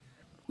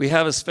We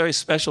have a very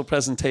special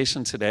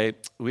presentation today.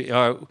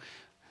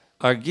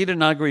 Our Gita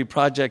Nagari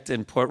project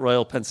in Port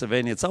Royal,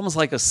 Pennsylvania, it's almost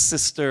like a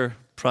sister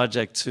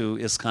project to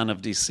ISKCON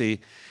of DC.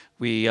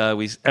 We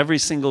every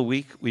single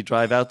week we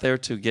drive out there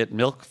to get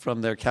milk from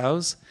their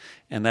cows,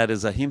 and that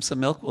is ahimsa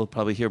milk. We'll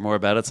probably hear more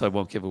about it, so I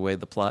won't give away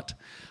the plot.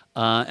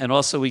 And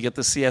also we get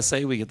the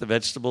CSA, we get the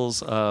vegetables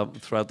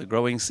throughout the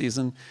growing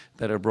season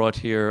that are brought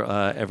here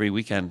every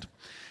weekend.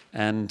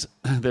 And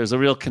there's a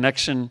real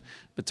connection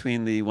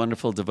between the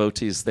wonderful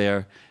devotees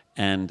there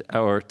and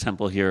our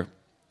temple here.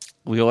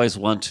 We always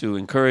want to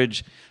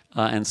encourage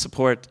and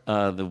support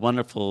the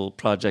wonderful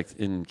project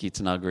in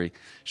Gita Nagari.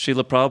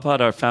 Srila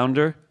Prabhupada, our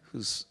founder,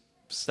 whose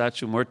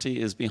statue Murti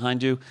is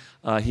behind you,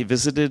 he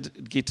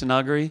visited Gita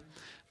Nagari,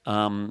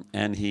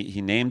 and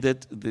he named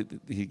it.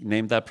 He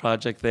named that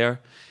project there,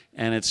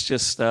 and it's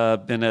just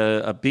been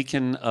a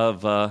beacon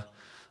of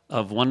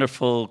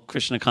wonderful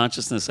Krishna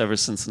consciousness ever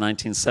since the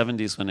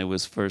 1970s when it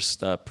was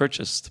first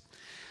purchased.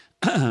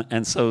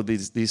 And so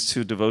these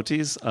two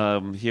devotees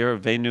here,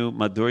 Venu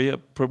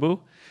Madhurya Prabhu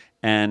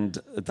and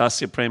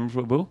Dasya Prem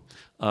Prabhu,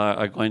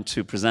 are going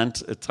to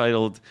present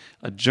titled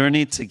A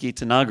Journey to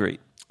Gita Nagari.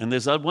 And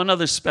there's one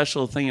other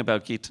special thing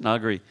about Gita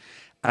Nagari.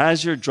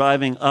 As you're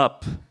driving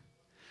up,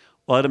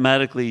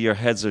 automatically your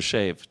heads are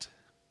shaved.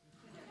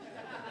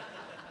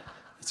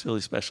 It's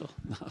really special.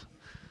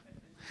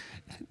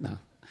 No.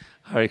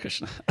 Hare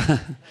Krishna.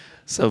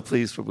 So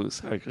please, Prabhus,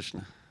 Hare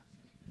Krishna.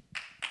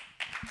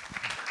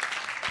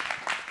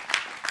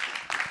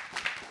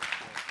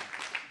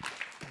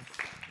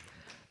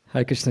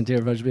 Hare Krishna, dear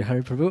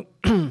Rajbihari Prabhu.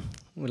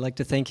 We'd like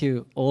to thank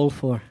you all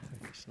for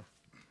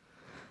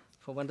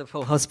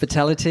wonderful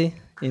hospitality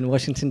in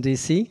Washington,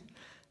 D.C.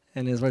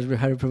 And as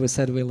Rajbihari Prabhu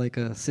said, we're like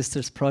a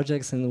sisters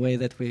projects in the way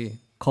that we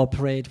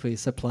cooperate. We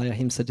supply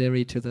ahimsa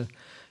dairy to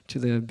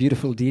the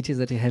beautiful deities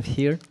that you have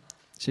here,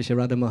 Shri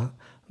Radha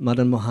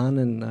Madan Mohan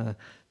and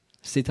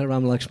Sita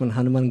Ram Lakshman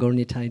Hanuman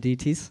Gaura-Nitai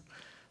deities.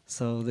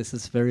 So this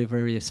is very,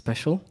 very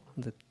special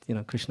that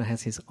Krishna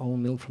has his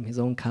own milk from his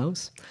own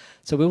cows.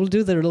 So we will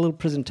do the little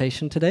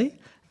presentation today.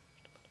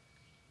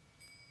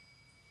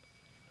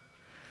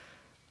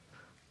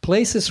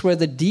 Places where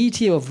the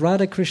deity of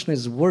Radha Krishna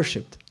is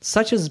worshipped,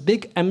 such as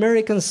big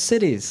American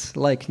cities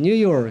like New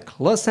York,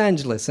 Los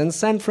Angeles, and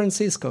San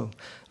Francisco.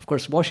 Of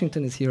course,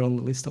 Washington is here on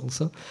the list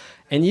also.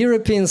 And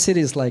European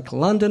cities like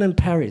London and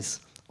Paris,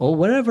 or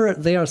wherever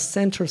they are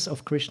centers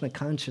of Krishna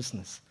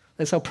consciousness.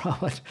 That's how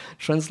Prabhupada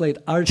translate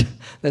art.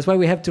 That's why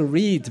we have to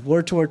read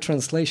word-to-word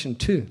translation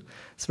too.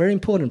 It's very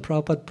important.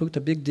 Prabhupada put a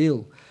big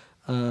deal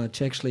to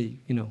actually,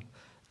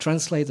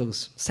 translate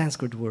those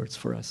Sanskrit words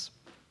for us.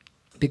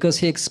 Because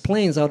he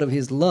explains out of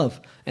his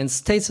love and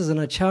states as an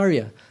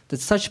acharya that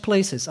such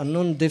places are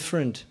not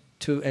different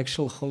to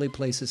actual holy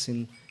places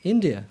in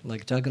India,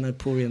 like Jagannath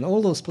Puri and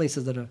all those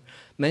places that are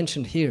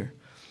mentioned here.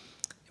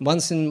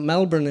 Once in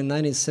Melbourne in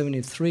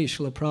 1973,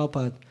 Srila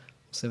Prabhupada,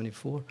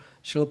 74,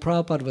 Srila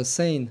Prabhupada was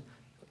saying,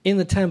 in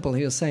the temple,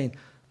 he was saying,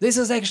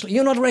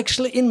 you're not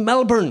actually in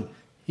Melbourne,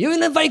 you're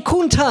in a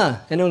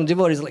Vaikuntha. And the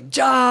devotees like,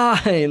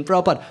 Jai, and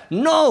Prabhupada,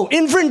 no,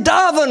 in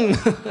Vrindavan.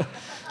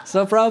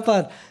 So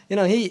Prabhupada,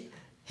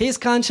 his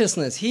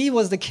consciousness, he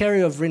was the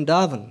carrier of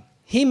Vrindavan.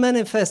 He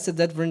manifested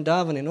that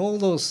Vrindavan in all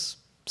those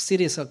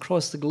cities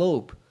across the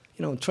globe,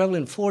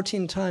 traveling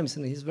 14 times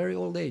in his very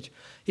old age.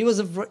 He's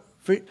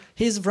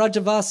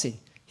Vrajavasi.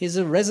 He's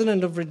a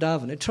resident of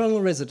Vrindavan,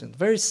 eternal resident,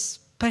 very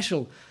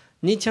special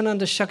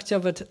Nityananda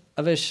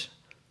Shakti-Avesh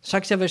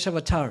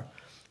avatar.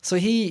 So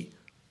he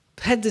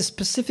had this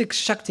specific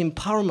Shakti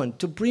empowerment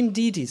to bring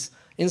deities,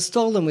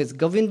 install them with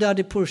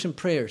Govindadi Purushan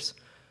prayers,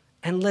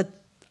 and let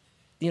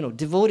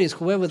devotees,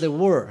 whoever they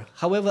were,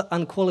 however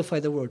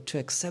unqualified they were, to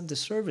accept the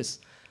service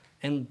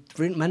and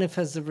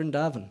manifest the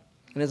Vrindavan.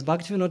 And as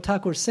Bhaktivinoda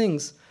Thakur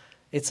sings,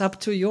 it's up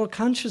to your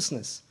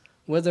consciousness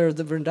whether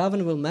the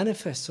Vrindavan will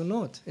manifest or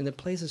not in the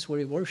places where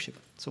you worship.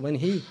 So when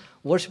he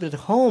worshipped at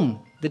home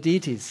the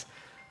deities,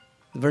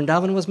 the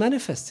Vrindavan was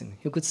manifesting.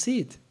 You could see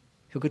it.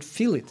 You could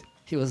feel it.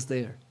 He was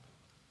there.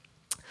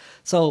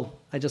 So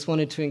I just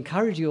wanted to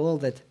encourage you all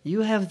that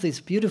you have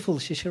these beautiful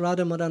Shri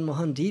Radha Madan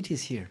Mohan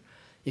deities here.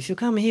 If you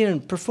come here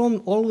and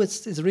perform all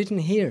what is written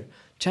here,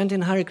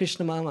 chanting Hare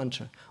Krishna Maha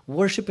Mantra,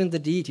 worshiping the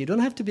deity. You don't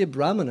have to be a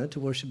Brahmana to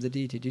worship the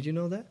deity. Did you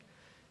know that?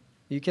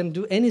 You can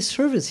do any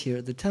service here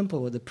at the temple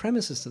or the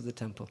premises of the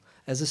temple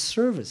as a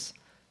service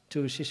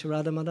to Shri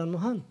Radha Madan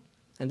Mohan,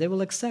 and they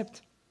will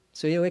accept.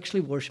 So you're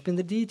actually worshiping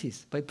the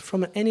deities. By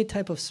performing any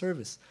type of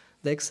service,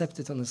 they accept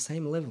it on the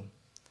same level.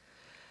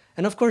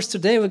 And of course,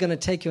 today we're going to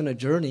take you on a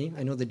journey.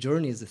 I know the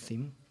journey is the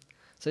theme.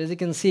 So as you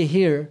can see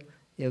here,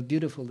 you have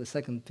beautiful, the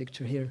second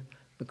picture here.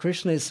 But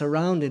Krishna is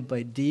surrounded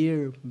by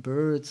deer,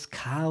 birds,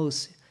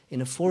 cows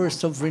in a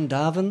forest of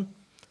Vrindavan.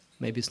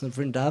 Maybe it's not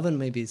Vrindavan,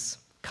 maybe it's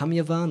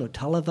Kamyavan or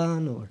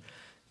Talavan or,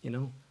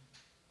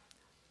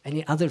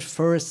 any other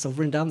forests of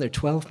Vrindavan. There are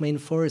 12 main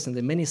forests and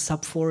there are many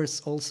sub-forests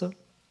also.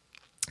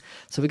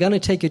 So we're going to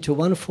take you to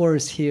one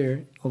forest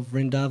here of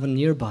Vrindavan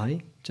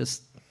nearby,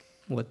 just,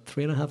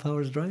 3.5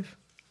 hours drive?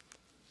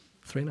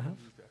 3.5?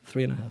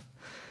 3.5.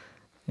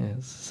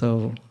 Yes.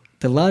 So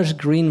the large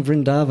green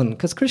Vrindavan,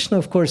 because Krishna,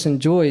 of course,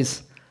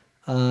 enjoys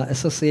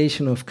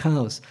association of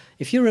cows.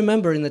 If you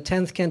remember in the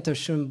 10th canto of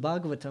Srimad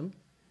Bhagavatam,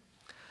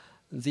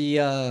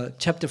 the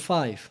chapter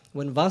 5,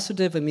 when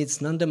Vasudeva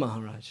meets Nanda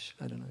Maharaj,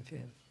 I don't know if you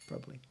have,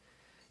 probably.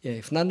 Yeah,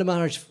 if Nanda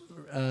Maharaj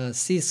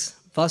sees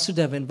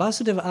Vasudeva, and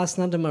Vasudeva asks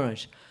Nanda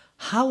Maharaj,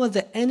 how are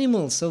the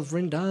animals of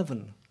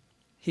Vrindavan?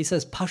 He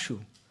says,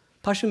 Pashu.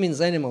 Pashu means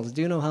animals.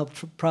 Do you know how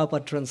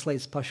Prabhupada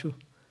translates Pashu?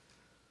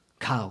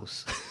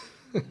 Cows.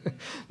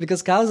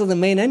 Because cows are the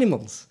main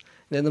animals.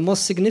 They're the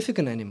most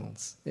significant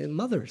animals. They're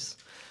mothers.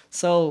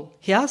 So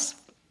he asked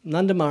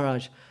Nanda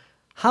Maharaj,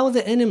 how are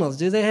the animals?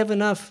 Do they have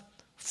enough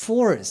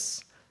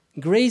forests,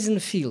 grazing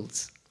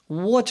fields,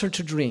 water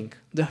to drink,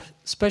 the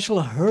special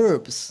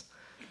herbs?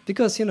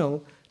 Because,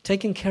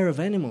 taking care of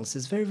animals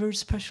is very, very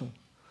special.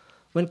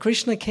 When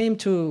Krishna came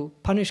to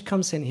punish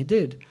Kamsa, and he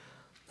did,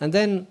 and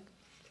then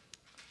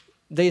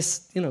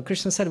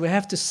Krishna said, we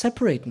have to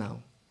separate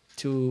now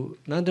to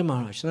Nanda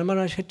Maharaj. Nanda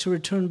Maharaj had to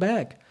return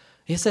back.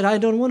 He said, I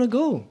don't want to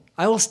go.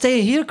 I will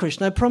stay here,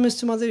 Krishna. I promised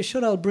to Mother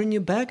Yashoda, I'll bring you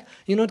back.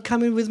 You're not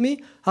coming with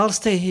me? I'll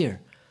stay here.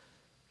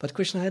 But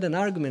Krishna had an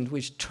argument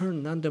which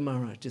turned Nanda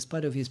Maharaj,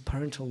 despite of his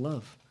parental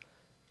love.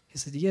 He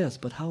said, yes,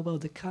 but how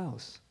about the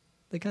cows?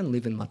 They can't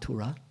live in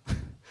Mathura.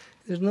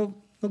 There's no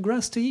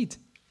grass to eat.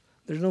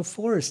 There's no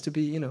forest to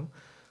be,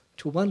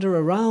 to wander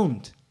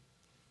around.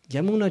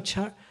 Yamuna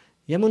Tira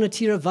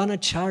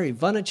Vanachari.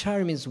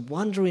 Vanachari means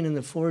wandering in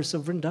the forests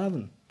of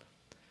Vrindavan.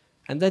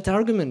 And that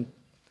argument,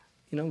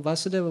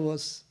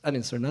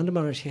 Vasudeva Nanda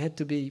Maharaj, he had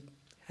to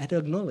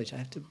acknowledge, I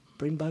have to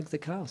bring back the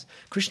cows.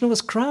 Krishna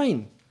was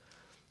crying.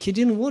 He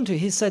didn't want to.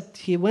 He said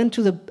he went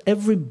to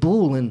every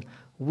bull and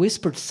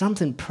whispered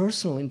something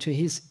personal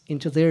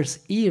into their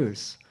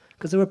ears,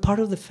 because they were part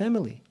of the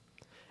family.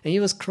 And he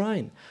was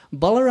crying.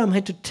 Balaram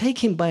had to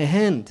take him by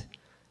hand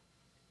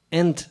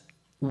and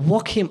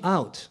walk him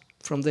out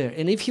from there.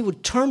 And if he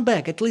would turn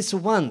back at least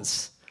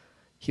once,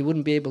 he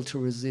wouldn't be able to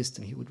resist,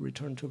 and he would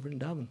return to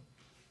Vrindavan.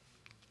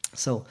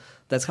 So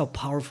that's how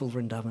powerful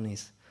Vrindavan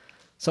is.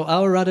 So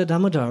our Radha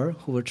Damodar,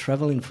 who were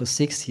traveling for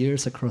 6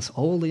 years across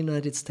all the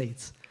United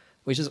States,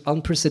 which is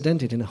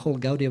unprecedented in the whole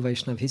Gaudiya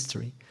Vaishnava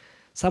history,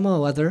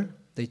 somehow or other,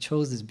 they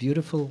chose this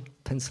beautiful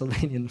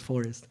Pennsylvanian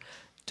forest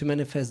to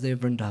manifest their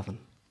Vrindavan.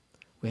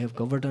 We have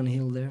Govardhan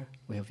Hill there,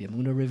 we have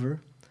Yamuna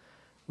River,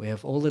 we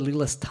have all the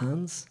Lila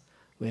Sthans,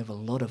 we have a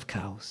lot of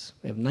cows.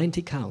 We have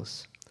 90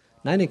 cows.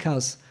 90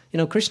 cows.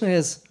 Krishna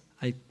has,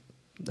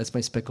 that's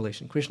my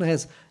speculation, Krishna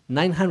has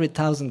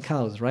 900,000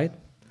 cows, right?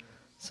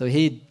 So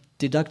he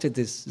deducted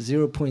this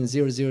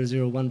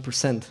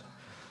 0.0001%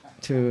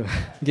 to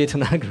Gita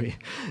Nagari,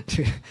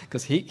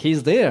 because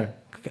he's there.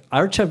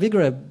 Archa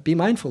Vigraha, be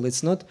mindful,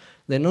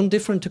 they're not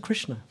different to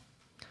Krishna.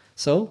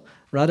 So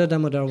Radha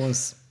Damodar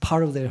was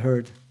part of their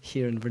herd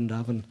here in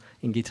Vrindavan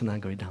in Gita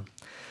Nagari Dham.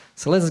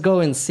 So let's go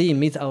and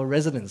meet our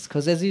residents,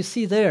 because as you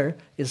see there,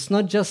 it's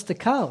not just the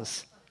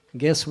cows.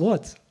 Guess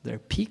what? They're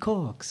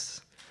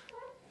peacocks.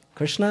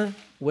 Krishna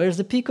wears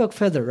the peacock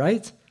feather,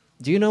 right?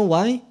 Do you know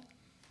why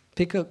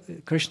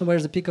Krishna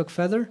wears the peacock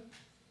feather?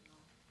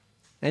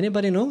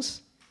 Anybody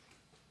knows?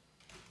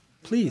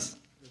 Please.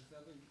 The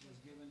feather was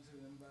given to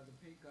him by the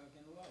peacock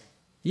in love.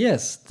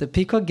 Yes, the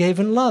peacock gave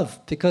in love,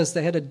 because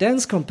they had a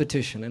dance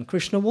competition and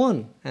Krishna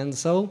won. And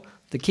so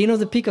the king of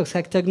the peacocks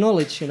had to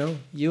acknowledge,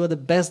 you are the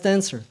best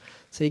dancer.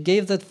 So he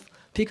gave that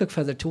peacock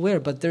feather to wear.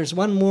 But there's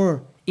one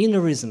more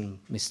inner reason,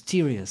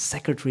 mysterious,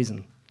 sacred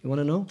reason. You want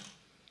to know?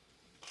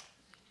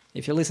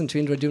 If you listen to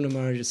Indradyumna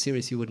Maharaj's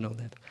series, you would know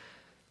that.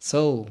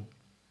 So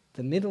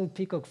the middle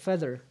peacock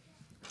feather,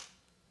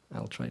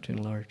 I'll try to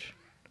enlarge.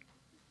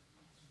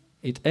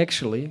 It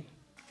actually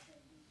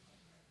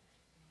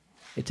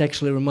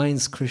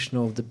reminds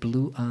Krishna of the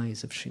blue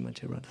eyes of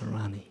Srimati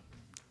Radharani.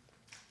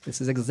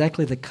 This is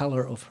exactly the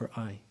color of her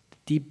eye,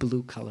 deep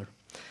blue color.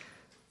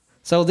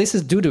 So this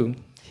is Dudu.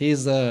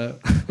 He's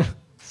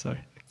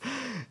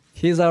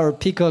he's our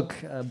peacock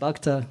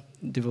bhakta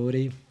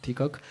devotee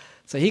peacock.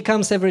 So he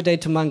comes every day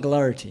to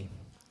Mangalarati.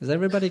 Is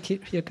everybody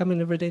here coming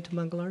every day to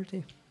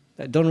Mangalarati?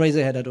 Don't raise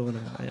your head. I don't want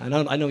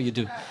to. I know you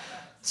do.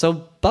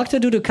 So Bhakta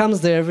Dudu comes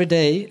there every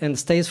day and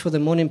stays for the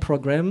morning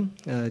program,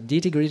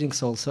 deity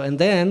greetings also. And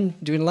then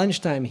during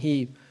lunchtime,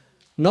 he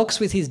knocks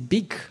with his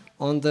beak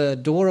on the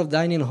door of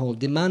dining hall,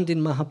 demanding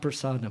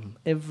Mahaprasadam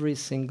every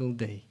single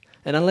day.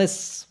 And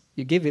unless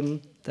you give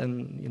him,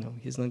 then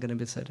he's not going to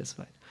be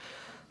satisfied.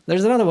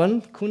 There's another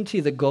one, Kunti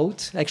the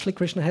goat. Actually,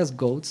 Krishna has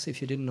goats,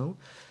 if you didn't know.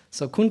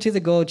 So Kunti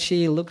the goat,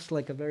 she looks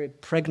like a very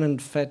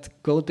pregnant, fat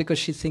goat because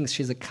she thinks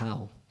she's a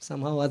cow.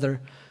 Somehow or other,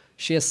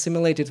 she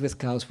assimilated with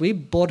cows. We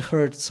bought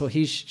her so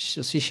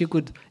she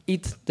could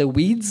eat the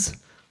weeds,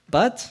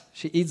 but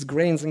she eats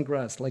grains and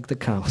grass like the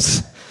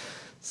cows.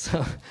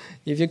 So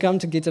if you come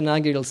to Gita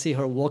Nagari, you'll see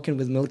her walking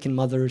with milking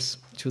mothers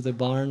to the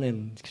barn,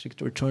 and she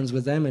returns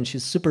with them, and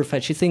she's super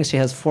fat. She thinks she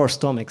has 4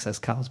 stomachs as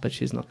cows, but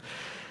she's not.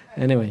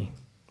 Anyway,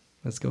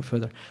 let's go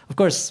further. Of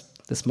course,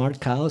 the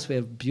smart cows, we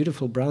have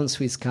beautiful brown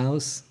Swiss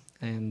cows,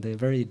 and they're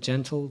very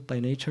gentle by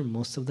nature,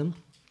 most of them.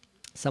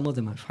 Some of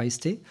them are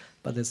feisty,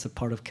 but that's a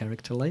part of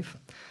character life.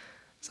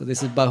 So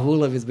this is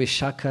Bahula with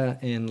Vishaka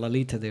and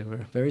Lalita. They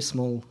were very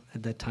small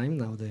at that time.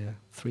 Now they're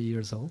 3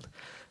 years old.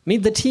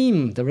 Meet the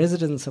team, the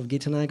residents of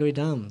Gitanagari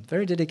Dham.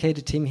 Very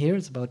dedicated team here.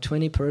 It's about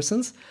 20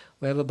 persons.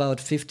 We have about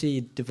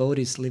 50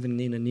 devotees living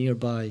in a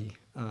nearby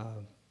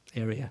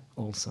area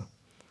also.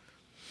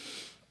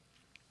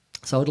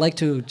 So I would like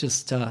to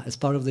just, as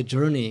part of the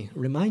journey,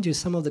 remind you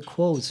some of the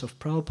quotes of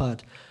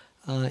Prabhupada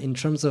in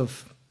terms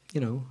of,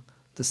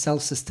 the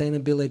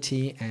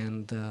self-sustainability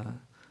and,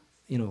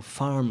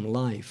 farm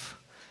life.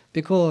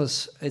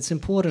 Because it's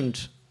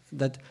important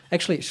that,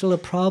 actually, Srila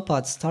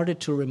Prabhupada started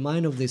to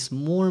remind of this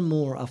more and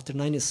more after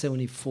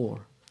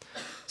 1974.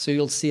 So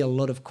you'll see a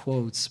lot of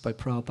quotes by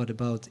Prabhupada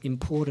about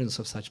importance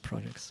of such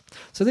projects.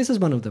 So this is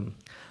one of them.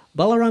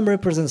 Balaram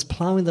represents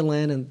plowing the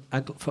land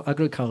for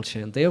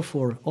agriculture, and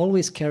therefore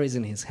always carries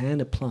in his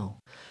hand a plow,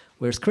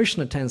 whereas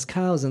Krishna tends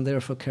cows and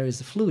therefore carries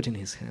the flute in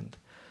his hand.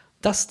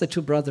 Thus the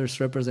two brothers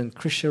represent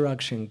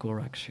Krishna-raksha and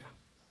Goraksha.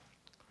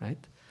 Right?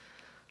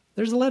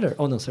 There's a letter.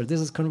 Oh no, sorry.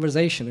 This is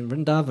conversation in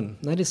Vrindavan,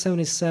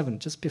 1977,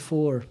 just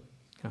before,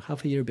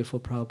 half a year before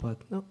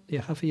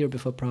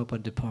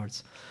Prabhupada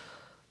departs.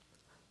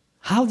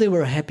 How they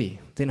were happy,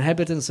 the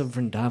inhabitants of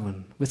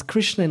Vrindavan, with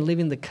Krishna and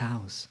leaving the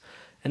cows.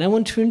 And I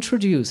want to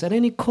introduce, at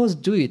any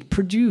cost, do it,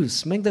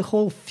 produce, make the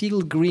whole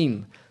field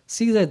green.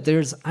 See that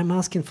I'm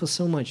asking for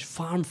so much.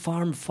 Farm,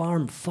 farm,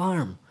 farm,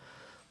 farm.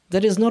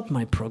 That is not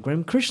my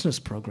program, Krishna's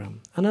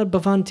program.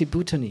 Anarbhavanti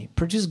Bhutani,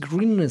 produce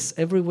greenness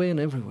everywhere and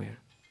everywhere.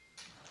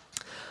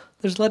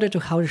 There's a letter to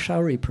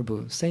Harishauri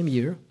Prabhu, same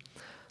year.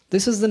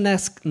 This is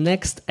the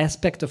next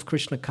aspect of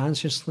Krishna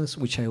consciousness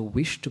which I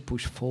wish to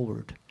push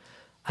forward. If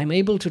I'm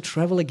able to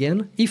travel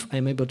again,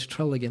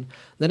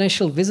 then I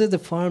shall visit the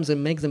farms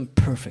and make them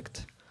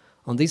perfect.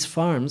 On these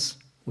farms,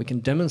 we can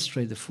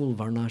demonstrate the full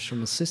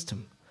Varnashrama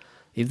system.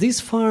 If these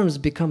farms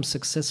become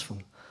successful,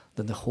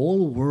 then the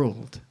whole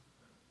world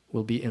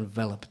will be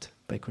enveloped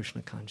by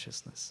Krishna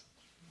consciousness.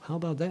 How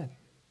about that?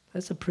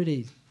 That's a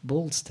pretty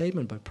bold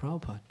statement by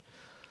Prabhupada.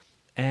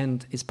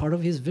 And it's part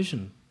of his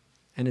vision.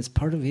 And it's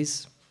part of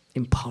his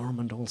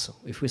empowerment also,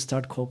 if we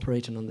start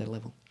cooperating on that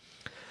level.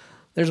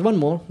 There's one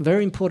more,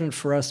 very important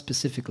for us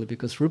specifically,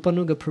 because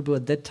Rupanuga Prabhu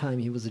at that time,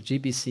 he was a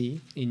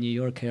GBC in New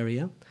York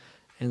area.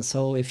 And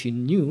so if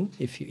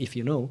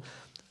you know,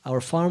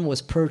 our farm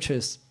was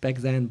purchased back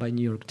then by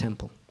New York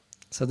Temple.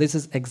 So this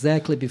is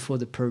exactly before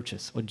the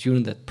purchase, or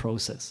during that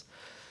process.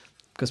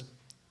 Because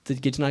the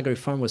Gitanagari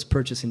farm was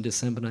purchased in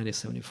December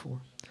 1974.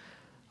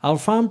 Our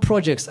farm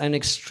projects are an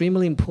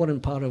extremely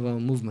important part of our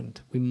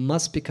movement. We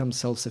must become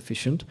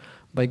self-sufficient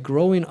by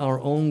growing our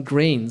own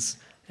grains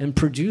and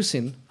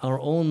producing our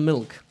own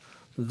milk.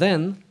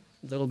 Then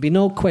there will be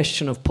no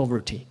question of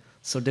poverty.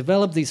 So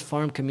develop these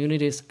farm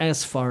communities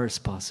as far as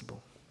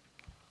possible.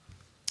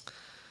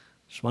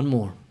 Just one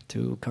more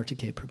to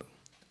Kartikeya Prabhu.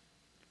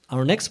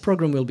 Our next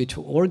program will be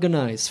to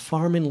organize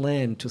farming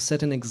land to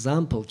set an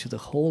example to the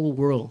whole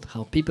world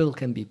how people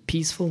can be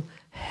peaceful,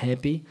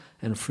 happy,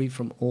 and free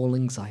from all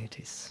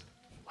anxieties.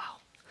 Wow.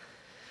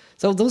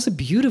 So those are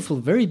beautiful,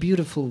 very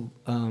beautiful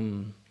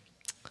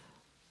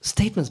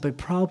statements by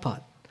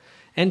Prabhupada.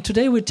 And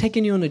today we're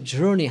taking you on a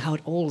journey how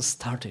it all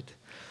started.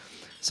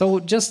 So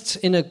just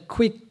in a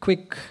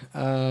quick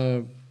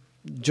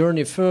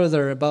journey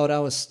further about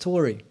our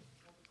story.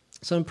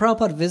 So when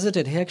Prabhupada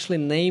visited, he actually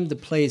named the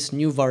place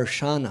New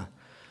Varshana.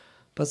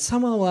 But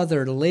somehow or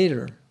other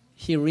later,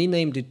 he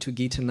renamed it to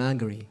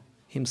Gitanagari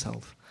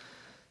himself.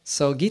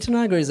 So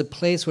Gitanagari is a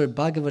place where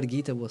Bhagavad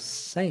Gita was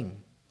sung.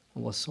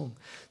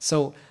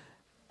 So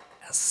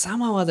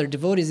somehow or other,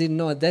 devotees didn't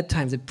know at that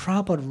time that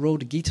Prabhupada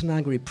wrote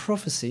Gitanagari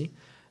prophecy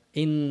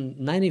in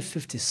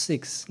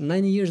 1956,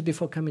 9 years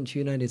before coming to the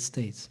United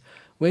States,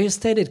 where he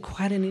stated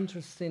quite an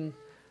interesting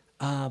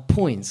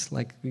points,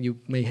 like you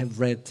may have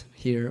read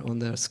here on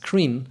the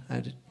screen.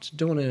 I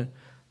don't want to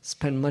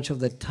spend much of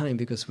that time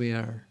because we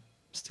are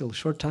still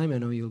short time. I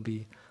know you'll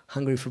be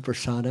hungry for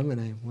prasadam, and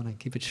I want to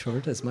keep it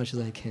short as much as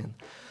I can.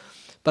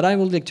 But I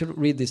would like to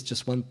read this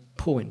just one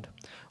point.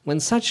 When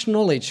such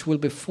knowledge will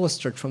be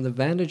fostered from the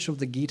vantage of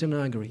the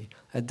Gitanagari,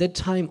 at that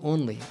time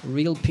only,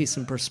 real peace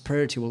and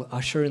prosperity will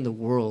usher in the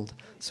world,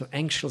 so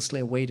anxiously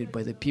awaited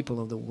by the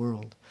people of the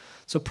world.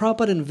 So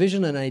Prabhupada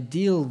envisioned an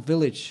ideal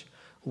village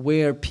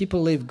where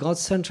people live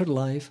God-centered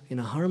life in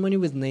a harmony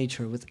with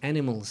nature, with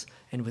animals,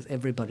 and with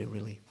everybody,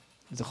 really.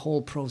 The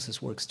whole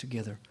process works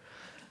together.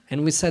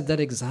 And we set that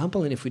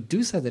example, and if we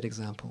do set that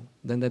example,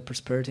 then that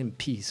prosperity and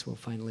peace will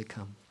finally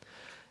come.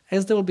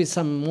 As there will be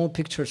some more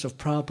pictures of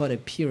Prabhupada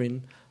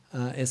appearing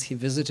as he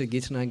visited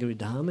Gitanagari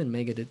Dham and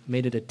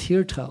made it a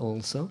tirtha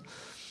also.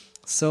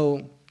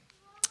 So,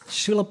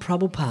 Srila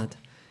Prabhupada,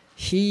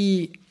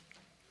 he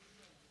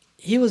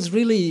was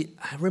really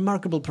a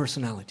remarkable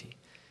personality.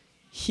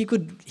 He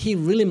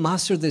really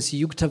mastered this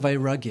yukta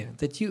vairagya,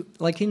 that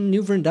like in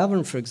New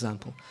Vrindavan, for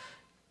example,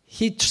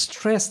 he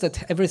stressed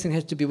that everything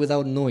has to be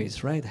without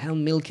noise, right? How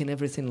milk and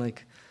everything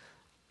like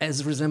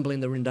as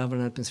resembling the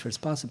Vrindavan atmosphere as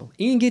possible.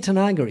 In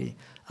Gitanagari,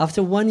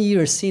 after 1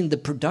 year seeing the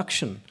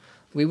production,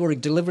 We were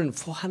delivering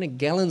 400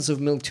 gallons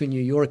of milk to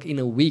New York in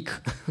a week,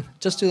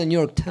 just to the New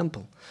York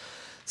temple.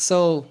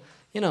 So,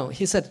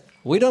 he said,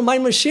 we don't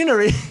mind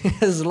machinery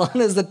as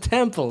long as the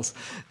temples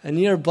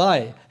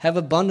nearby have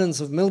abundance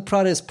of milk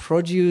products,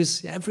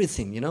 produce,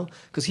 everything,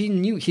 Because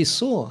he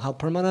saw how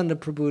Paramananda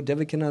Prabhu,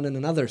 Devakinandan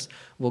and others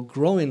were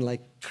growing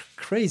like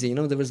crazy.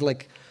 There was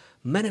like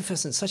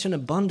manifesting such an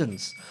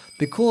abundance.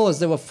 Because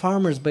they were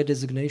farmers by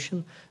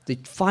designation, they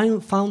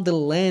found the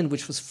land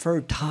which was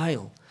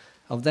fertile.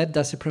 Of that,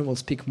 Dasi Prem will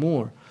speak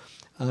more.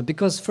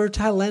 Because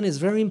fertile land is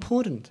very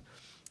important.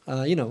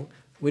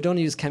 We don't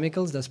use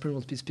chemicals, Dasi Prem will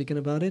be speaking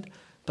about it.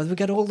 But we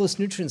got all those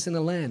nutrients in the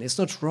land. It's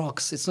not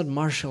rocks, it's not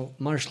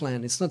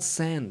marshland, it's not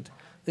sand.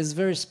 This is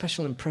very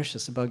special and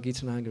precious about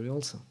Gitanagari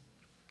also.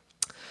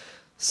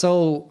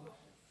 So,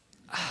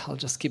 I'll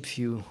just skip a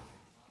few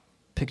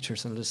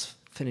pictures and just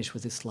finish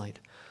with this slide.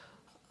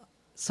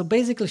 So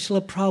basically,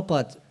 Srila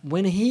Prabhupada,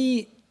 when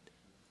he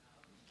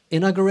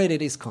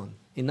inaugurated ISKCON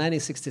in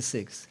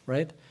 1966,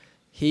 right?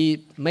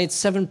 He made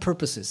 7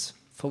 purposes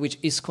for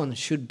which ISKCON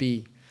should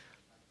be,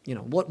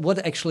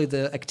 what actually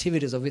the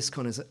activities of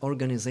ISKCON as an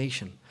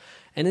organization.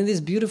 And in this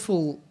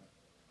beautiful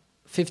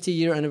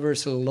 50-year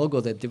anniversary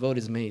logo that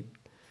devotees made,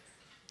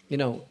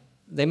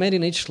 they made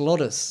in each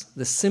lotus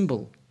the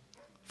symbol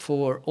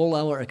for all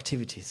our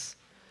activities.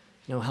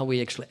 How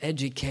we actually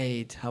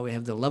educate, how we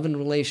have the loving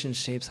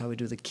relationships, how we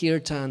do the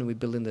kirtan, we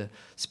build in the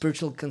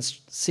spiritual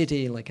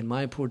city, like in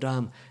Mayapur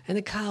Dham, and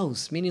the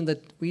cows, meaning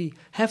that we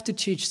have to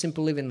teach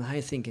simple living and high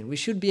thinking. We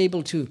should be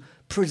able to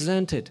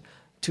present it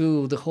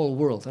to the whole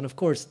world. And of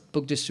course,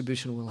 book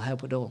distribution will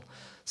help it all.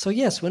 So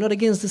yes, we're not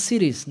against the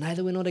cities,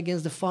 neither we're not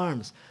against the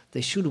farms.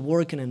 They should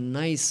work in a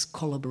nice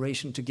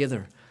collaboration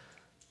together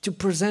to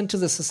present to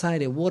the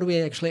society what we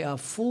actually are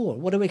for,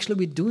 what are we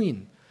actually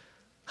doing.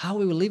 How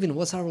are we living?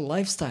 What's our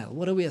lifestyle?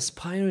 What are we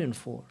aspiring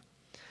for?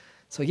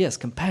 So yes,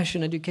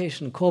 compassion,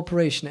 education,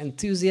 cooperation,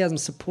 enthusiasm,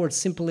 support,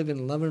 simple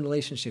living, loving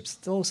relationships.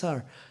 Those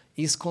are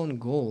ISKCON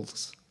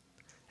goals.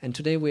 And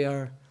today we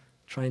are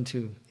trying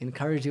to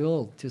encourage you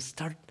all to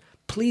start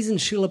pleasing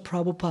Srila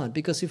Prabhupada.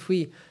 Because if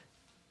we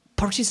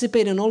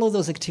participate in all of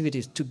those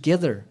activities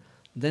together,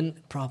 then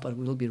Prabhupada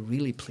will be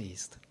really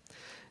pleased.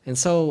 And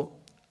so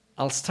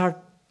I'll start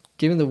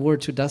giving the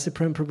word to Dasi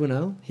Prem Prabhu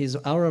now. He's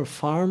our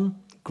farm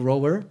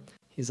grower.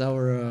 He's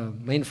our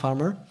main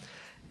farmer,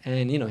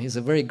 and he's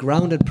a very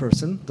grounded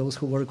person. Those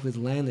who work with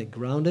land are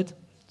grounded,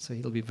 so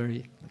he'll be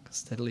very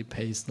steadily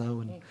paced now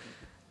and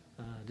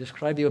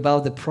describe you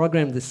about the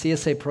program, the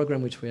CSA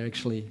program, which we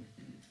actually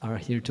are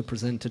here to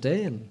present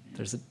today. And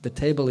the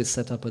table is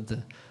set up at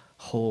the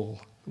hall,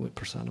 with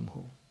Prasadam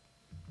Hall.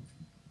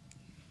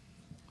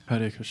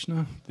 Hare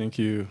Krishna. Thank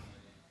you,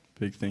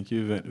 big thank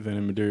you,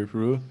 Venamadiri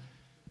Prabhu,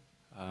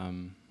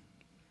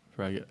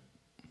 for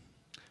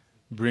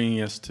bringing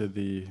us to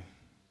the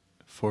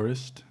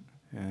forest.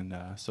 And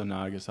so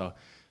now I guess I'll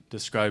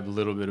describe a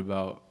little bit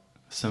about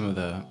some of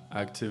the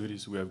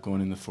activities we have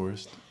going in the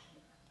forest.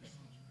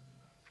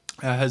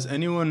 Has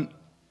anyone,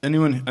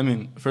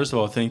 first of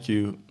all, thank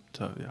you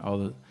to all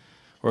the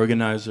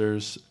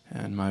organizers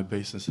and my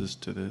obeisances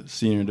to the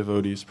senior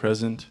devotees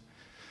present.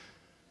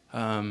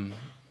 So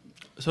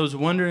I was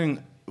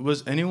wondering,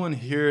 was anyone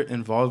here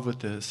involved with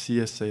the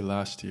CSA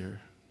last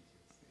year?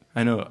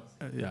 I know,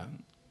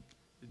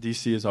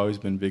 DC has always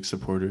been big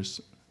supporters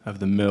of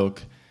the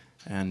milk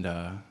and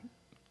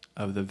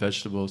of the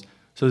vegetables.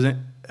 So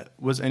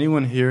was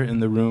anyone here in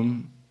the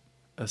room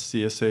a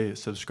CSA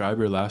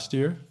subscriber last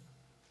year?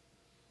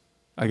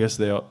 I guess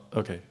they all,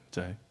 okay.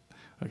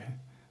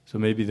 So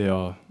maybe they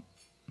all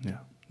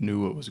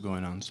knew what was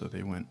going on, so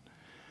they went.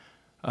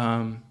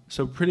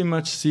 So pretty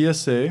much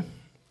CSA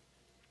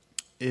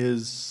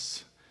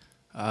is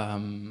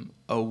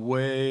a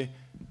way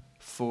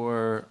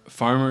for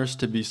farmers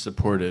to be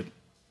supported.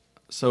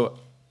 So,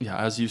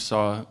 as you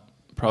saw,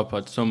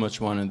 Prabhupada so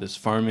much wanted this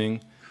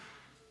farming,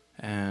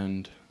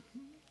 and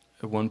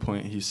at one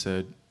point he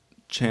said,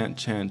 chant,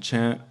 chant,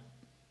 chant,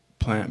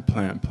 plant,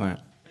 plant, plant.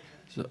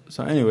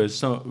 So anyways,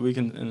 so we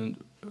can,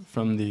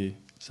 from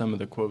some of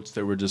the quotes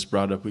that were just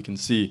brought up, we can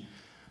see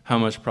how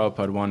much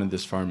Prabhupada wanted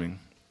this farming.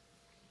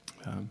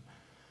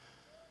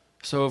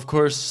 So of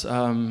course,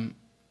 it'd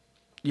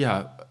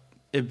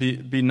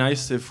be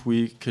nice if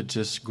we could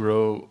just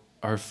grow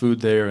our food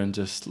there and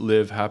just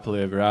live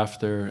happily ever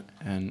after,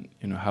 and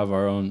have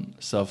our own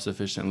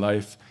self-sufficient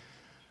life.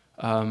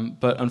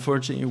 But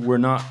unfortunately, we're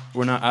not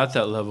at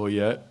that level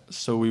yet.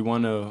 So we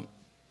want to,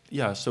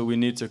 So we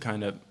need to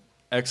kind of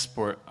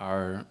export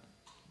our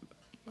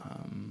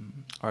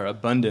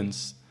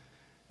abundance,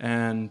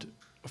 and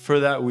for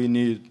that we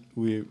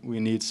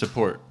need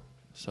support.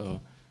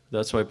 So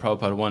that's why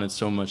Prabhupada wanted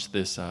so much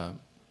this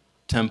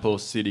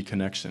temple-city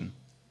connection,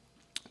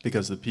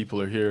 because the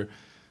people are here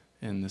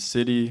in the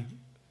city,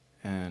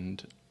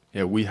 and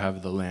we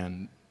have the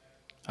land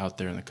out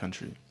there in the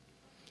country.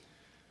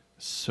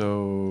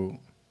 So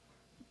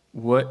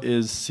what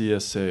is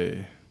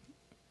CSA?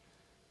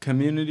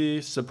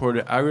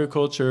 Community-supported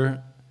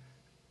agriculture,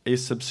 a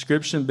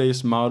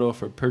subscription-based model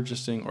for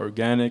purchasing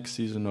organic,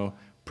 seasonal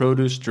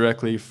produce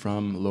directly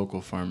from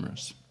local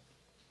farmers.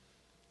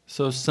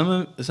 So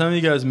some of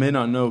you guys may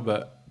not know,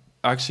 but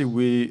actually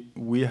we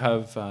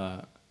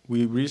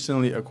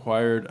recently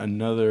acquired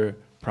another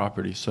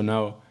property. So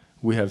now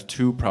we have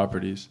 2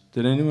 properties.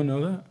 Did anyone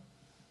know that?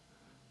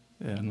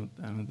 Yeah,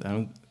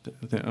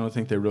 I don't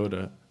think they wrote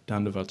a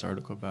Dandavat's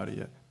article about it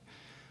yet.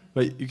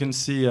 But you can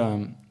see,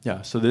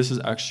 so this is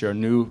actually our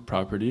new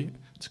property.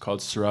 It's called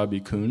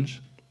Sarabi Kunj.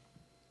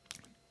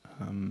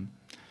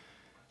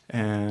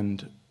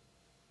 And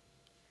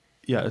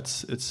yeah,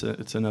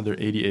 it's another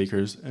 80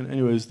 acres. And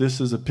anyways,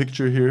 this is a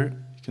picture here.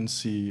 You can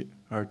see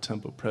our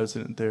temple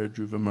president there,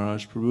 Dhruva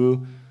Maharaj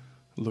Prabhu,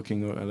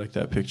 looking over. I like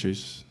that picture.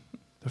 He's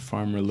the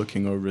farmer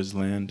looking over his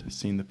land,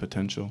 seeing the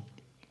potential.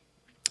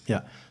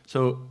 Yeah,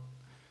 so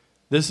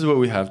this is what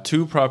we have.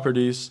 2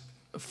 properties,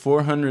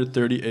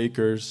 430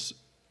 acres,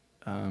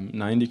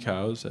 90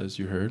 cows, as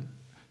you heard,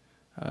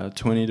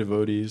 20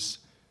 devotees,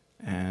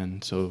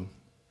 and so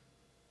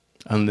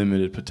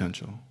unlimited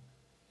potential.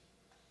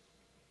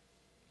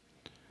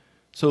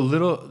 So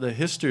the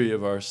history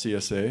of our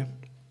CSA.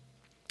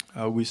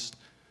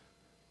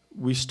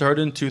 We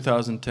started in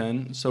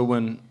 2010. So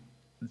when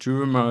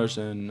Dhruva Maharaj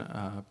and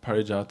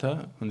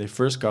Parijata, when they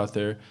first got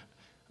there,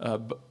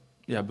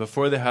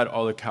 before they had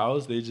all the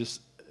cows,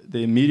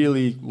 they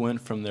immediately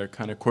went from their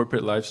kind of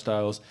corporate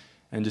lifestyles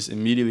and just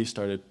immediately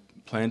started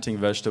planting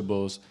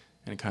vegetables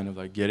and kind of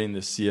like getting the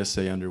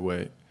CSA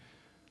underway.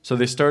 So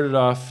they started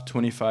off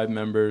 25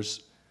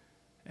 members,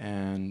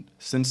 and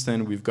since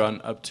then we've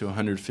gotten up to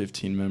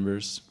 115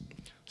 members.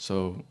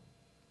 So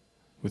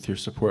with your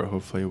support,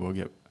 hopefully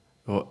we'll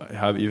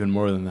have even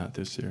more than that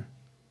this year.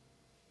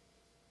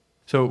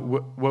 So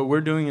what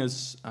we're doing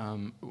is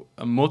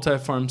a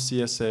multi-farm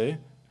CSA.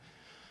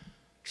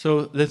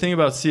 So the thing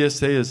about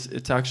CSA is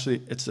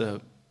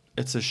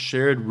it's a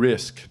shared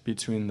risk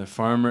between the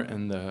farmer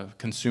and the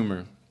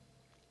consumer.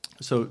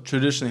 So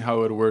traditionally how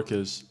it would work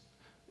is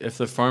if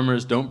the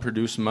farmers don't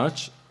produce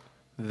much,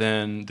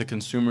 then the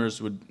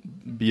consumers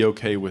would be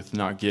okay with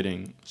not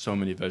getting so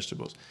many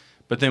vegetables.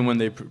 But then when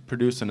they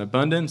produce in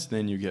abundance,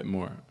 then you get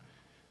more.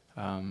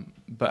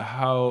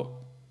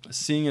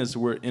 Seeing as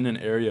we're in an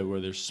area where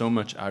there's so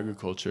much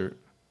agriculture,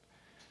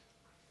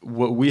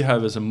 what we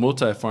have is a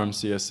multi-farm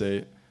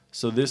CSA.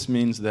 So this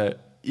means that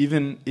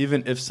even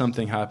if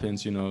something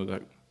happens,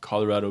 like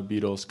Colorado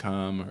beetles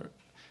come or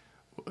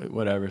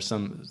whatever,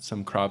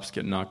 some crops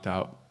get knocked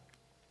out,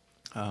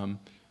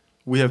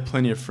 we have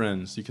plenty of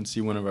friends. You can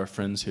see one of our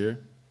friends here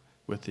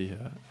with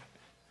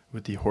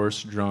the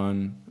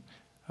horse-drawn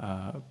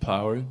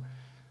plower.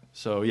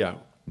 So yeah,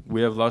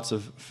 we have lots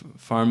of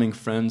farming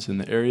friends in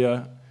the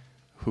area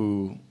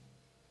who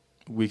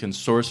we can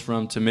source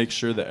from to make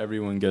sure that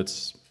everyone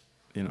gets,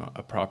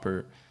 a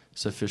proper,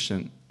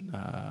 sufficient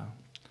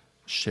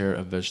share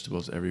of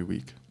vegetables every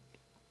week.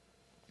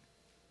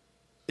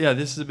 Yeah,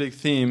 this is a big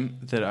theme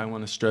that I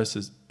want to stress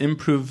is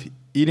improve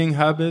eating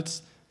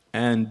habits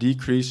and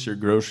decrease your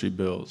grocery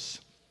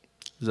bills.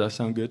 Does that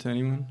sound good to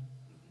anyone?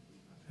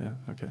 Yeah,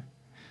 okay.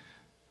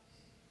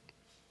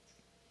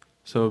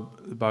 So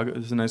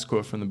this is a nice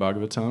quote from the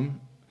Bhagavatam.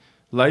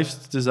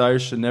 Life's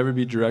desires should never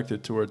be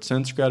directed towards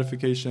sense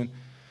gratification.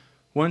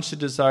 One should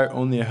desire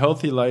only a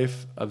healthy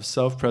life of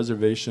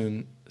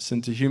self-preservation.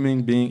 Since a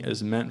human being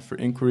is meant for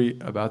inquiry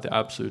about the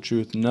absolute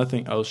truth,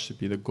 nothing else should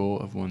be the goal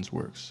of one's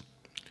works.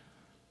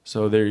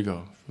 So there you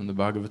go. From the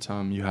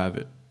Bhagavatam, you have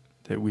it.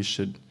 That we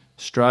should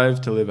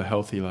strive to live a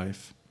healthy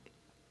life.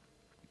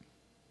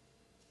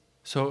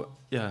 So,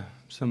 yeah,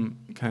 some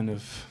kind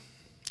of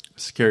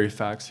scary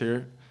facts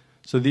here.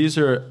 So these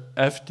are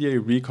FDA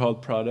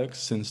recalled products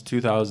since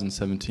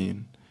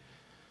 2017.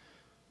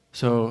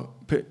 So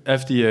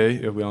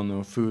FDA, we all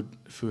know, Food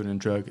and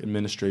Drug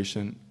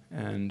Administration,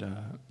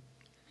 and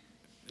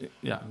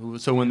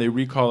so when they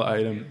recall an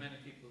item... Many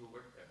people who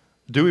work there.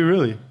 Do we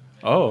really?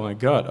 Oh my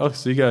God. Oh,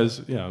 so you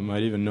guys,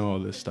 might even know all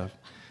this stuff.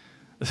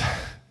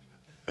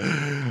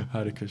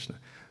 Hare Krishna.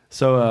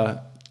 So,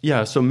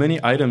 so many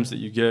items that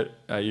you get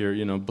at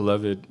your,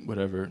 beloved,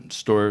 whatever,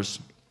 stores,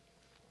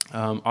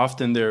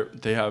 often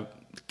they have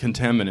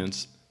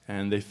contaminants,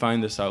 and they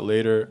find this out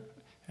later,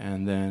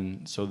 and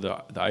then, so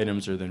the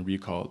items are then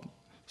recalled.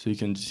 So you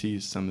can see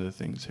some of the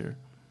things here.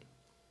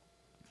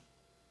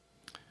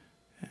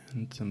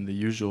 And some of the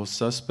usual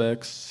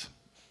suspects.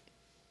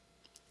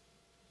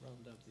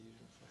 Round up the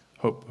usual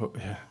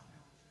suspects.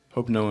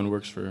 Hope no one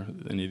works for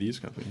any of these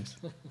companies.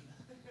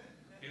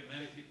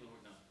 Many people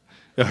would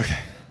not.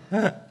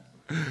 Okay.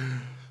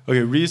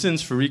 Okay,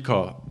 reasons for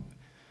recall.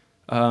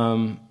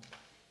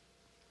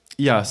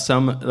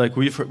 Some, like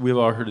we've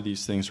all heard of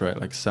these things, right?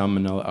 Like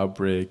salmonella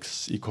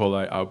outbreaks, E.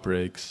 coli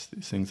outbreaks,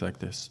 these things like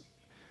this.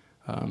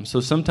 So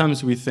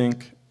sometimes we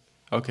think,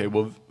 okay,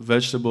 well,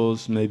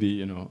 vegetables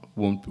maybe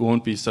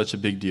won't be such a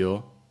big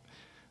deal.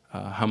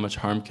 How much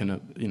harm can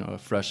a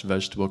fresh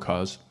vegetable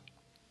cause?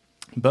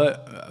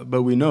 But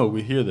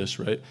we hear this,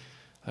 right?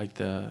 Like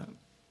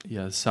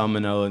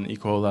salmonella and E.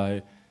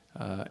 coli.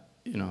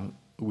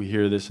 We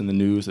hear this in the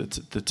news. It's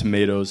the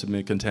tomatoes have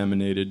been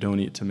contaminated. Don't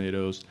eat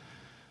tomatoes.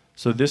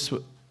 So this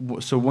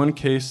so one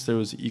case, there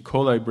was E.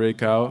 coli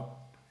breakout,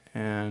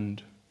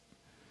 and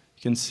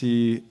you can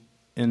see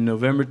in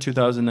November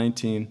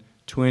 2019,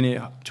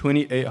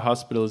 28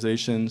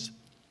 hospitalizations.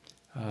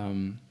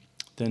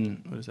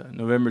 Then, what is that?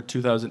 November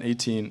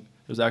 2018, there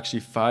was actually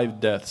 5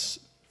 deaths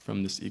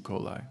from this E.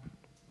 coli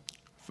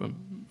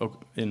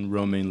in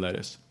romaine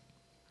lettuce.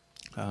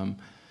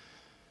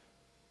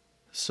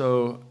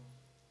 So,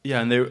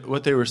 yeah, and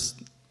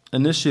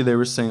initially they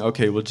were saying,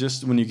 okay, well,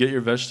 just when you get your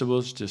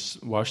vegetables,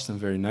 just wash them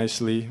very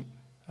nicely,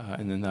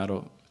 and then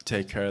that'll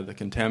take care of the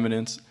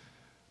contaminants.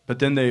 But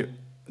then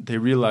they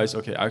realized,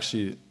 okay,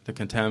 actually the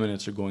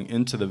contaminants are going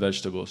into the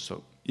vegetables,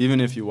 so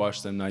even if you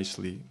wash them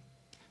nicely,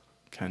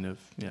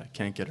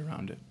 can't get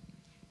around it.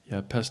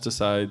 Yeah,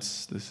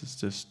 pesticides, this is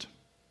just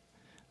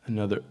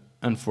another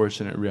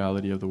unfortunate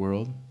reality of the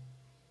world.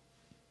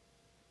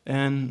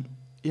 And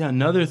yeah,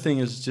 another thing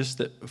is just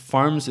that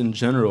farms in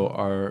general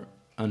are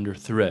under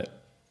threat.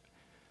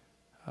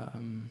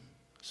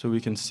 So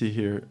we can see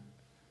here,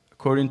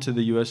 according to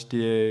the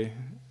USDA,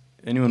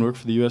 anyone work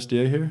for the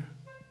USDA here?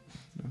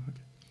 No?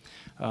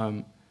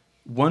 Okay.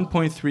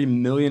 1.3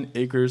 million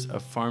acres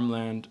of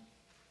farmland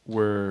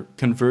were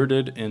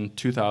converted in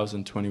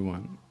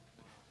 2021.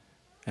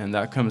 And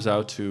that comes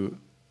out to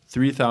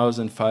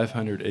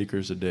 3,500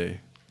 acres a day.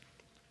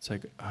 It's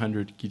like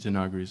 100 Gita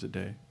Nagaris a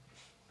day.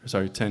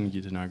 10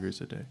 Gita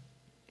Nagaris a day.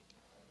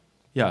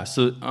 Yeah,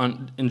 so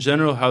in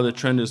general, how the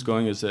trend is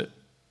going is that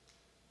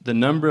the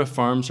number of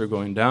farms are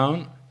going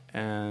down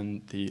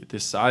and the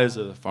size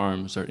of the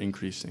farms are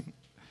increasing.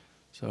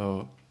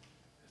 So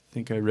I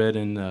think I read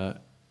in the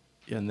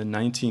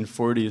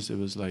 1940s, it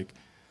was like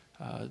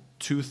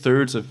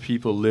 2/3 of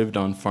people lived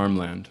on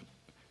farmland.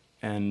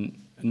 And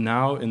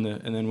now, and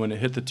then when it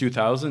hit the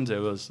 2000s, it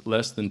was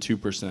less than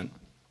 2%.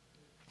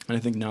 And I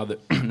think now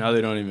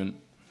they don't even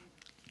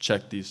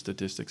check these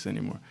statistics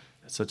anymore.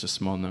 It's such a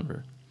small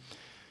number.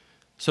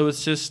 So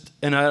it's just,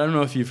 and I don't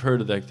know if you've heard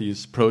of like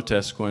these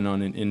protests going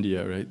on in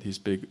India, right? These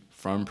big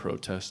farm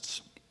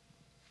protests.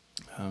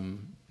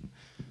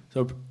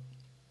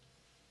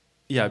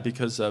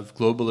 Because of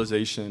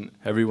globalization,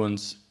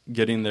 everyone's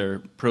getting their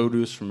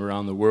produce from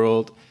around the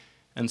world.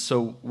 And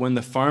so when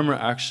the farmer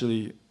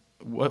actually,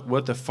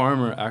 what the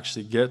farmer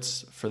actually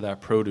gets for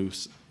that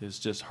produce is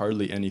just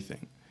hardly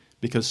anything,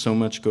 because so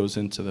much goes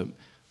into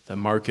the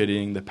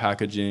marketing, the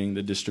packaging,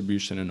 the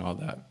distribution, and all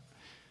that.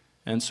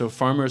 And so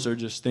farmers are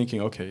just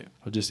thinking, okay,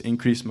 I'll just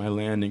increase my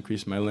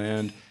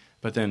land,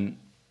 but then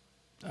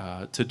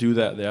to do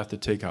that, they have to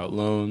take out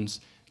loans,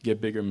 get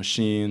bigger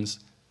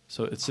machines.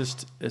 So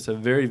it's a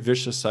very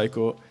vicious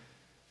cycle.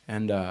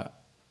 And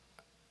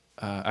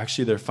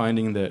actually they're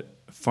finding that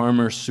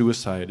farmer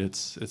suicide, I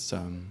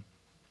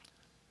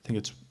think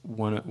it's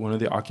one of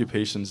the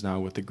occupations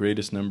now with the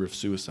greatest number of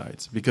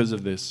suicides because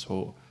of this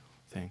whole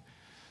thing.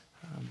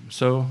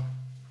 So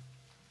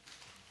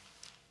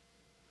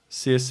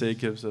CSA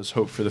gives us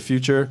hope for the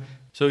future.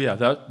 So yeah,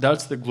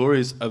 that's the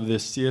glories of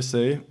this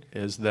CSA,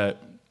 is that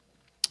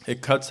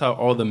it cuts out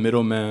all the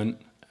middleman,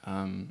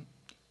 and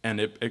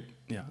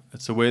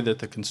it's a way that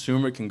the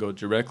consumer can go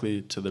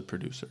directly to the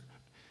producer.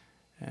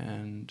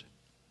 And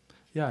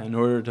yeah, in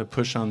order to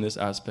push on this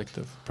aspect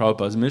of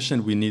Prabhupada's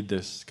mission, we need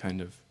this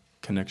kind of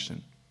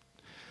connection.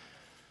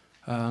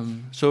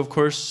 So of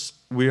course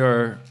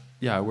we're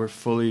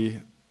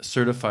fully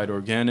certified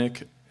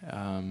organic.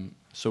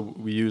 So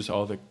we use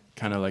all the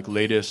kind of like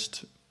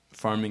latest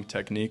farming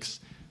techniques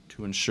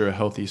to ensure a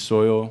healthy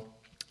soil,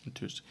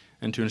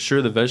 and to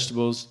ensure the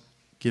vegetables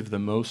give the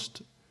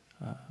most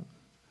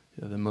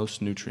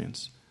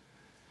nutrients.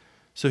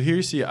 So here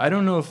you see, I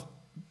don't know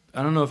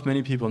if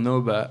many people know,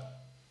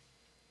 but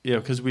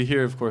because we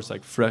hear, of course,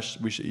 like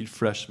we should eat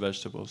fresh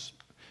vegetables,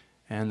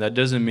 and that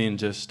doesn't mean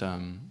just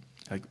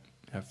like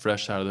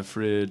fresh out of the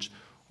fridge,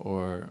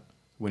 or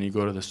when you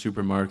go to the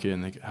supermarket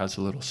and it has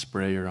a little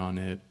sprayer on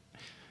it.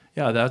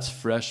 Yeah, that's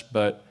fresh,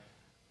 but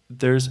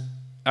there's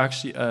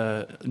actually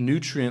a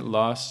nutrient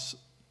loss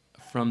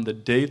from the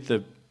date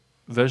the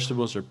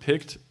vegetables are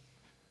picked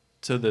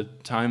to the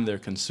time they're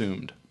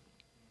consumed.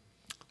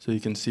 So you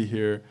can see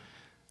here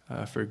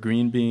for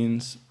green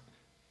beans,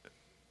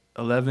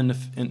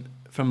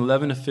 from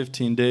 11 to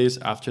 15 days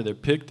after they're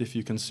picked, if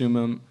you consume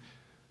them,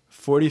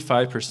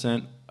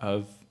 45%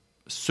 of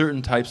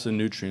certain types of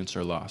nutrients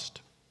are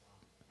lost.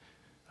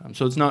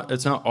 So it's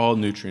not all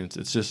nutrients.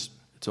 It's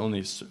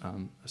only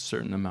a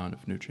certain amount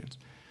of nutrients.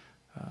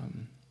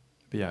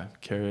 But yeah,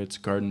 carrots,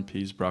 garden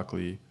peas,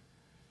 broccoli.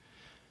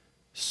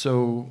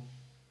 So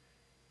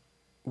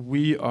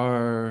we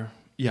are,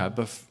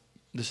 but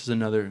this is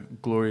another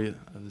glory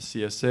of the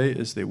CSA,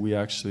 is that we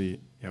actually,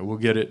 we'll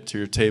get it to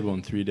your table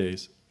in 3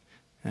 days.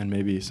 And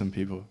maybe some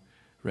people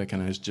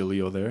recognize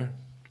Jaleel there.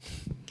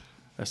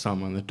 I saw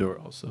him on the door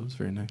also. It was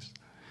very nice.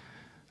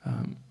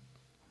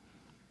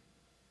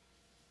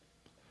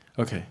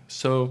 Okay,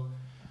 so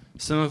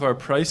some of our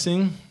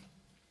pricing,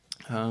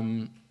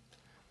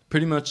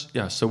 pretty much,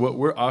 so what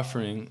we're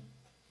offering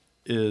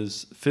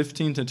is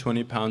 15 to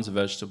 20 pounds of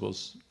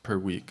vegetables per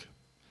week,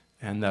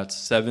 and that's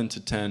 7 to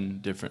 10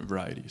 different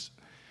varieties.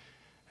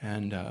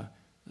 And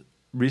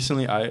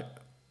recently,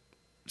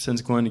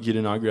 since going to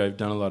Gitanagri, I've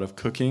done a lot of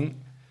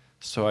cooking.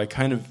 So I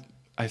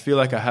feel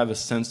like I have a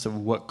sense of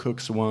what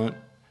cooks want,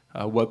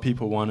 what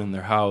people want in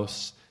their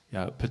house.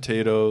 Yeah,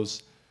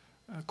 potatoes,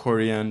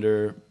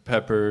 coriander,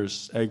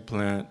 peppers,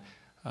 eggplant,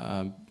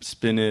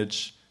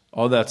 spinach,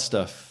 all that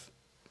stuff.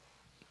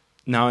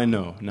 Now I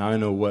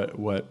know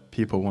what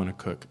people want to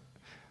cook.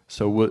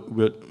 So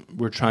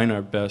we're trying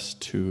our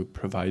best to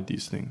provide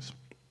these things.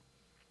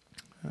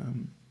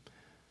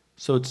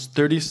 So it's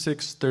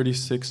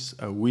 36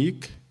 a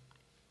week,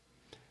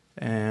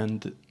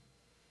 and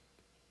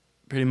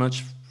pretty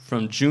much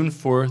from June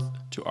 4th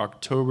to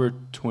October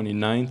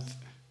 29th,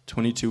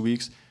 22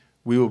 weeks,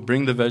 we will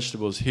bring the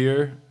vegetables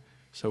here.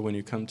 So when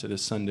you come to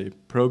this Sunday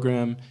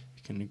program,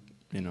 you can,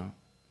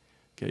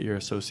 get your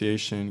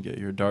association, get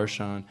your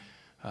darshan,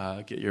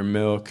 get your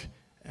milk,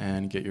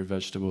 and get your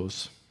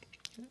vegetables.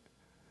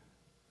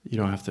 You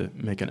don't have to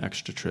make an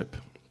extra trip.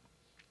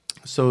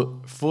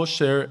 So full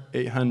share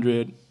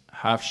 800,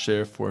 half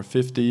share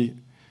 450,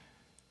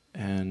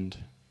 and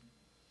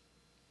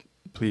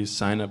please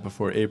sign up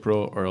before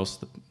April, or else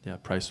the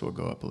price will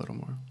go up a little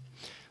more.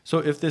 So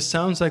if this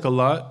sounds like a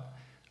lot,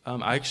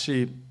 I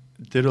actually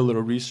did a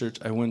little research.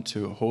 I went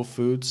to Whole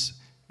Foods,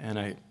 and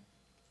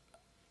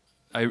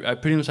I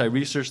pretty much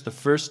researched the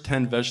first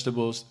 10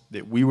 vegetables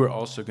that we were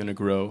also going to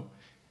grow,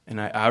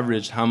 and I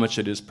averaged how much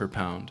it is per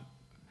pound.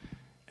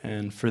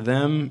 And for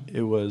them,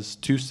 it was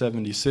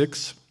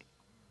 $2.76,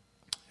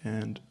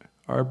 and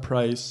our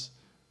price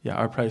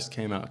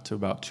came out to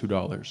about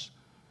 $2.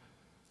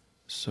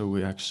 So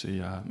we actually,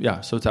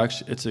 so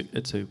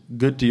it's a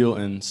good deal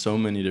in so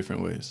many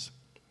different ways.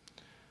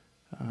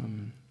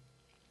 And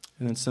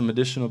then some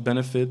additional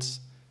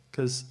benefits,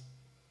 because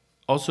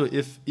also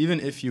even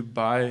if you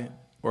buy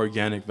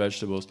organic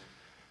vegetables,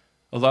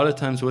 a lot of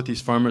times what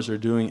these farmers are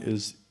doing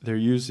is they're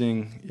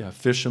using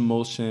fish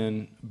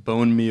emulsion,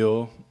 bone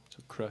meal,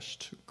 so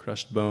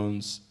crushed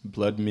bones,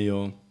 blood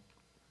meal.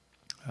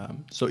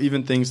 So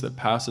even things that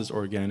pass as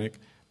organic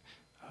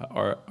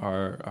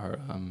are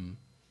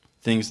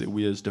things that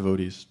we as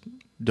devotees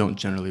don't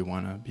generally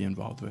want to be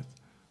involved with.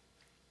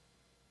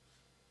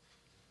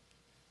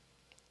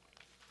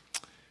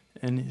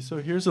 And so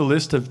here's a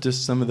list of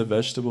just some of the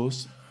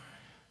vegetables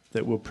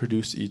that we'll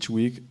produce each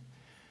week.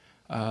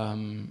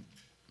 So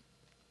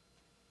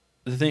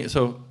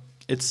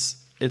it's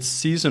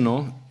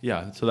seasonal.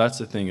 Yeah, so that's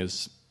the thing,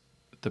 is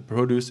the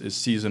produce is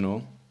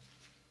seasonal.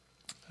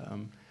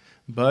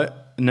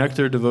 But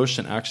Nectar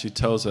Devotion actually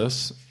tells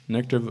us,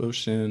 Nectar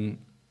Devotion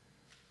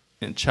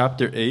in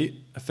chapter 8,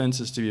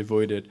 offenses to be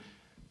avoided,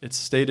 it's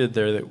stated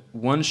there that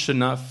one should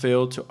not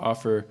fail to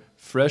offer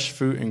fresh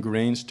fruit and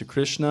grains to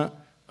Krishna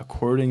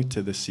according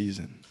to the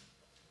season.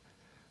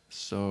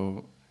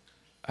 So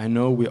I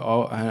know we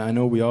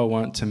all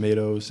want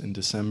tomatoes in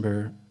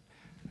December,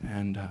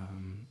 and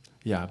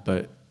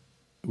but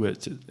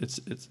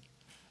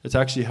it's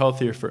actually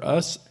healthier for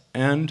us,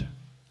 and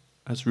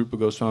as Rupa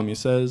Goswami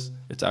says,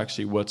 it's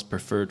actually what's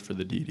preferred for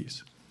the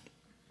deities.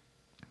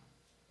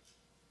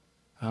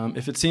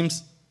 If it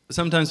seems,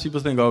 sometimes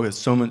people think, it's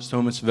so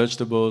much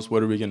vegetables,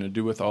 what are we going to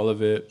do with all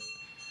of it?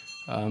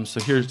 So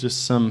here's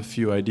just some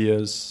few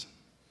ideas.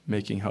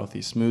 Making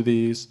healthy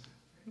smoothies,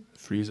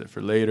 freeze it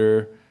for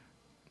later,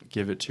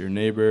 give it to your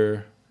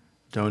neighbor,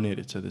 donate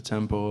it to the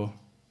temple.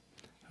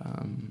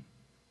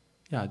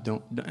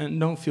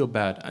 Don't feel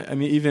bad. I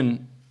mean,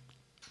 even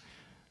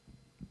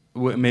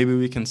maybe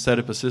we can set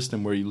up a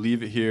system where you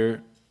leave it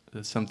here,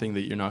 that's something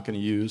that you're not going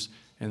to use,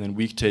 and then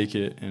we take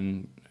it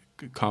and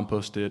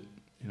compost it,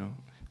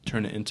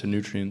 turn it into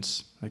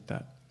nutrients like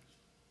that.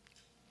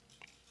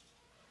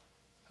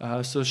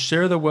 So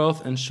share the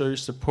wealth and show your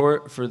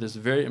support for this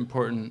very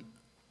important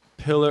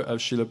pillar of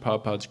Srila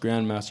Prabhupada's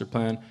Grand Master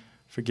Plan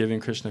for giving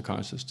Krishna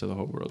consciousness to the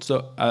whole world.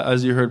 So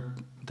as you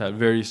heard that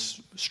very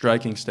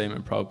striking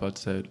statement Prabhupada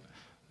said,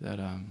 that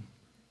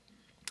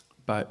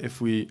but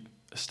if we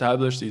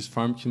establish these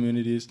farm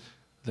communities,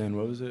 then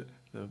what was it?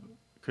 The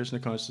Krishna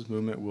consciousness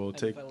movement will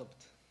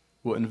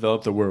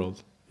envelop the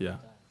world. Yeah.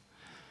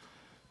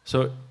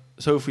 So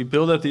if we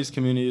build up these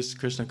communities,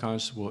 Krishna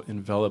consciousness will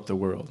envelop the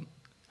world.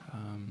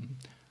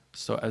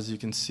 So as you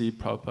can see,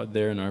 Prabhupada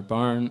there in our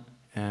barn,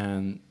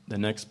 and the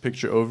next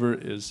picture over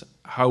is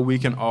how we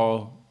can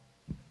all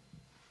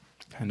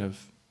kind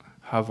of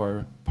have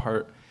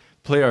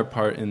play our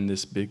part in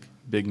this big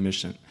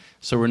mission.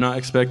 So we're not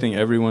expecting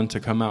everyone to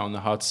come out in the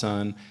hot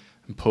sun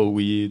and pull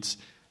weeds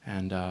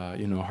and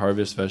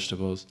harvest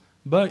vegetables,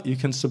 but you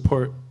can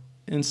support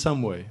in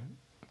some way.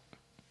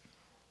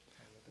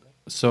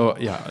 So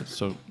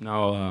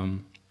now I'll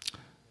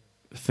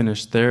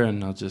finish there,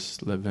 and I'll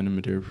just let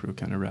Venamadira Prabhu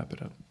kind of wrap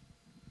it up.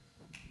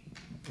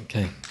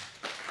 Okay.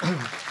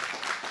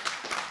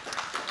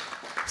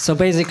 So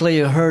basically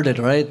you heard it,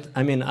 right?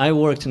 I mean, I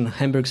worked in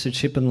Hamburg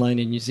Südschippen line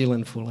in New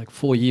Zealand for like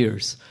 4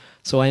 years.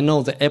 So I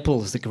know the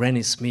apples, the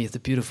Granny Smith, the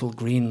beautiful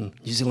green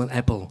New Zealand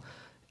apple.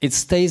 It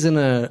stays in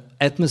an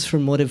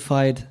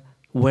atmosphere-modified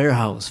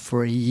warehouse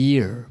for a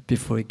year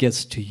before it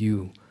gets to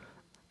you.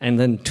 And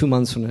then 2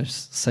 months from a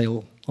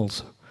sale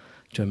also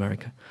to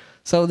America.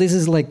 So this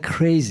is like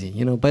crazy.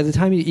 You know, by the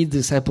time you eat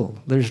this apple,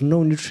 there's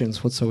no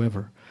nutrients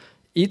whatsoever.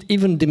 It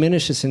even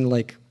diminishes in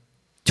like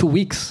 2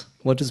 weeks,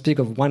 what to speak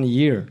of 1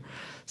 year.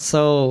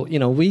 So, you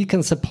know, we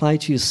can supply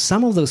to you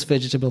some of those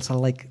vegetables are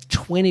like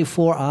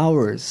 24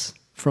 hours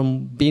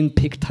from being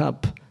picked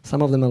up.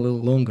 Some of them a little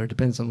longer,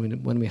 depends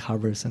on when we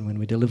harvest and when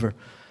we deliver.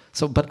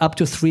 So, but up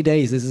to 3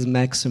 days, this is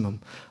maximum.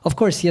 Of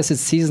course, yes,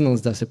 it's seasonal,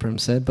 as Dasi Prem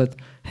said, but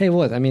hey,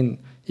 what? I mean,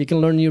 you can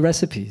learn new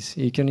recipes.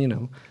 You can,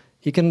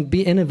 you can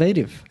be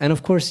innovative. And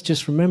of course,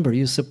 just remember,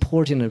 you're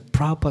supporting a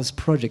Prabhupada's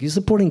project. You're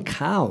supporting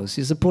cows.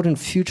 You're supporting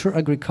future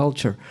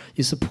agriculture.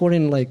 You're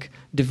supporting like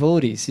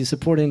devotees. You're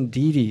supporting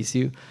deities.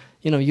 You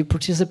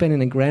participate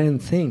in a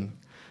grand thing.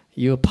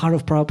 You're part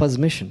of Prabhupada's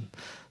mission.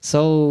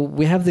 So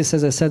we have this,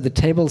 as I said, the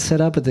table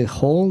set up at the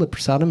hall, the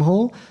prasadam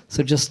hall.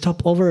 So just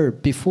stop over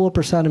before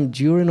prasadam,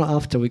 during or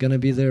after. We're going to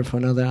be there for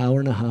another hour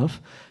and a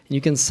half. And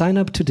you can sign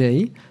up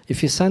today.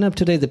 If you sign up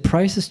today, the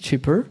price is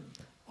cheaper.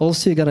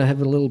 Also, you're going to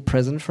have a little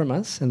present from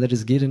us, and that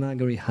is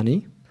Girinagari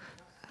honey.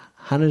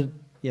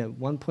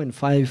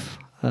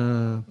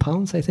 1.5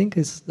 pounds, I think,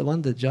 is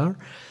the jar.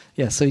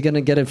 Yeah, so you're going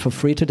to get it for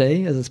free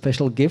today as a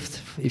special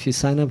gift if you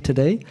sign up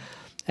today.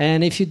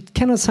 And if you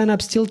cannot sign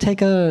up, still take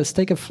a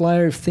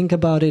flyer, think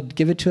about it,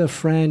 give it to a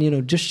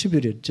friend,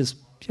 distribute it. Just,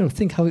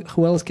 think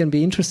who else can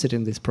be interested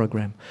in this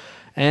program.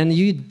 And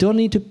you don't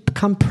need to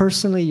come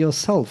personally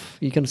yourself.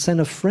 You can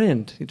send a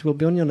friend. It will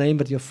be on your name,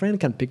 but your friend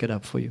can pick it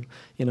up for you.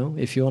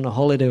 If you're on a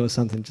holiday or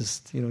something,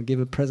 just, give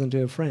a present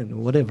to a friend or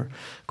whatever,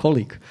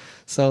 colleague.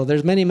 So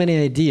there's many,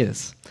 many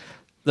ideas.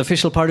 The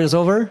official part is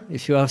over.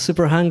 If you are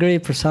super hungry,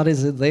 prasad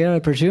is there, I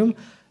presume.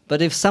 But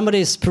if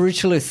somebody is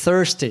spiritually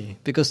thirsty,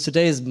 because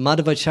today is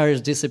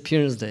Madhvacharya's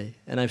disappearance day,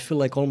 and I feel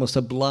like almost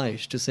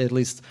obliged to say at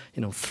least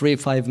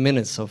 3-5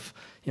 minutes of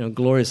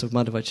glories of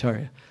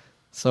Madhvacharya.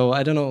 So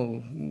I don't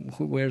know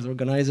where's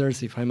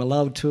organizers, if I'm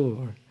allowed to,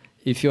 or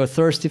if you are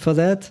thirsty for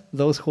that,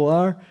 those who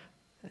are,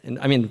 and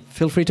I mean,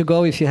 feel free to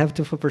go if you have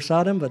to for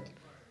prasadam, but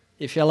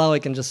if you allow, I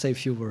can just say a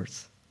few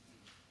words.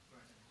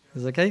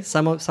 Is it okay?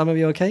 Some of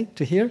you okay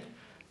to hear?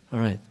 All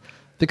right.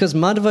 Because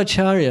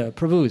Madhvacharya,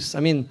 Prabhus,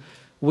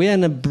 we are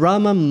in a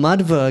Brahma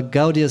Madhva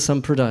Gaudiya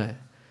Sampradaya.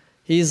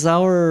 He's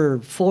our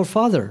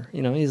forefather.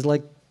 He's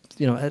like,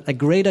 a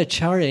great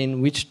acharya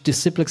in which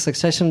disciplic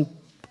succession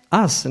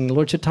us and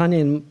Lord Chaitanya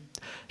and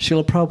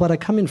Srila Prabhupada are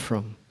coming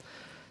from.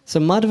 So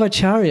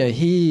Madhvacharya,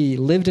 he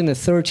lived in the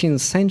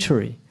 13th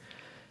century.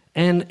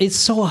 And it's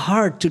so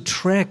hard to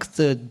track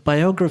the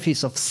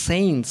biographies of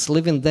saints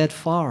living that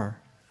far,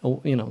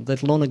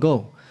 that long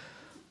ago.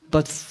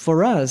 But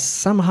for us,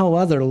 somehow or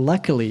other,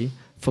 luckily,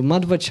 for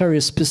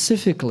Madhvacharya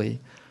specifically,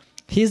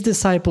 his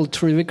disciple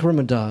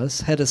Trivikrama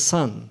Das had a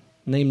son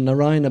named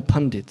Narayana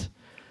Pandit.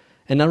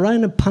 And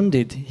Narayana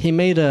Pandit, he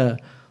made a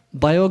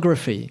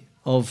biography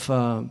of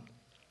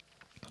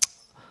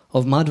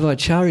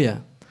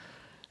Madhvacharya.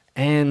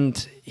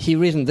 And he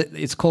written,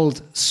 it's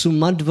called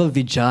Sumadhva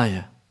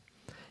Vijaya.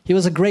 He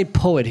was a great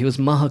poet. He was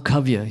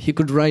Mahakavya. He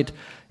could write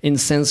in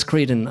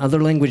Sanskrit and other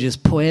languages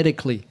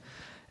poetically.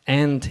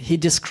 And he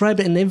described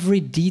in every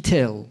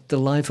detail the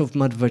life of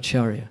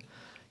Madhvacharya.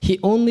 He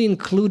only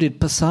included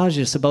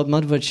passages about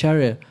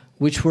Madhvacharya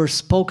which were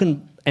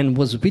spoken and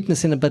was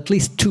witnessed in at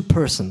least 2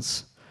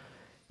 persons.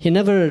 He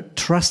never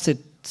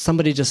trusted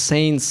somebody just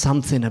saying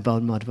something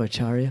about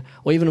Madhvacharya,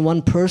 or even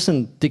one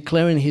person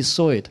declaring he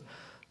saw it.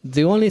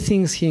 The only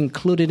things he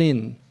included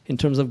in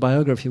terms of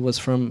biography was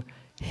from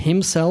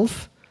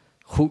himself,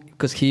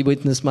 because he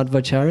witnessed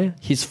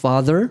Madhvacharya, his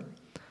father,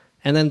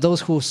 and then those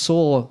who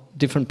saw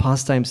different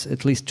pastimes,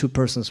 at least 2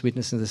 persons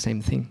witnessing the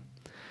same thing.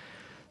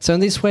 So in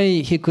this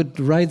way, he could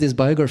write this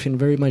biography in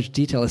very much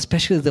detail,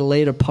 especially the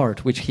later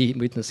part, which he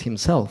witnessed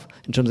himself,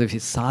 in terms of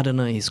his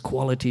sadhana, his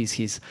qualities,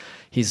 his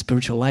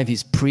spiritual life,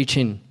 his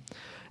preaching.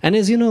 And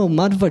as you know,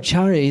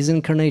 Madhvacharya is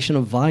incarnation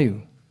of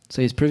Vayu.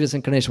 So his previous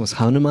incarnation was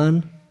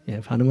Hanuman. You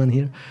have Hanuman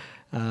here.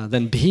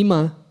 Then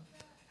Bhima.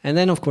 And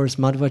then, of course,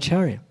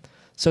 Madhvacharya.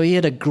 So he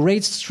had a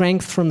great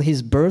strength from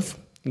his birth,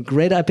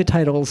 great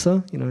appetite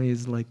also.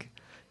 He's like,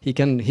 he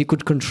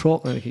could control,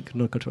 he could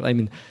not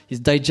control. His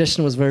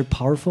digestion was very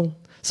powerful.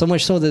 So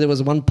much so that there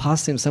was one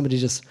pastime, somebody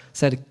just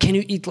said, "Can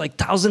you eat like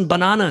 1,000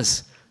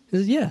 bananas?" He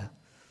said, "Yeah."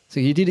 So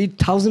he did eat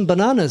 1,000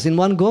 bananas in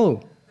one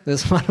go.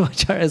 That's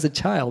Madhvacharya as a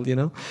child,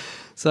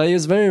 So he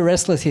was very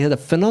restless. He had a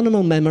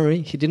phenomenal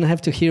memory. He didn't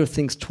have to hear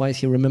things twice.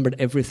 He remembered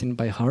everything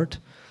by heart.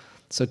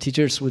 So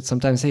teachers would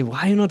sometimes say,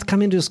 "Why are you not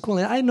coming to school?"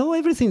 I know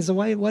everything, so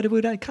why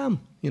would I come,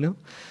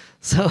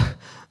 So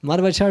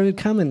Madhvacharya would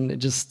come and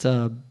just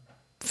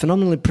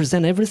phenomenally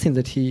present everything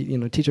that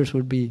teachers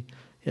would be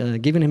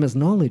giving him as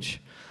knowledge.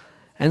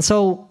 And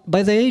so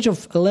by the age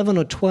of 11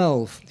 or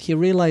 12, he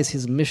realized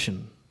his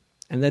mission.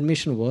 And that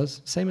mission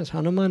was, same as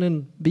Hanuman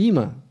and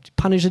Bhima, to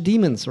punish the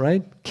demons,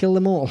 right? Kill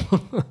them all.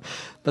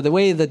 But the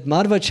way that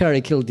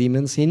Madhvacharya killed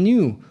demons, he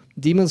knew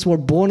demons were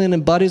born in the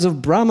bodies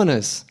of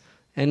brahmanas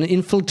and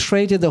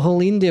infiltrated the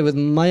whole India with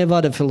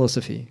Mayavada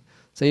philosophy.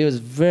 So he was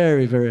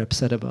very, very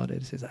upset about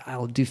it. He said,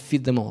 "I'll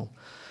defeat them all."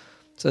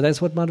 So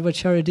that's what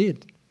Madhvacharya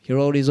did. He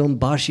wrote his own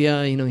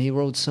Bhashya, he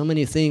wrote so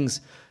many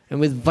things. And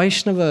with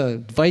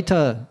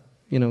Vaita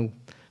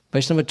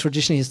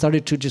tradition, he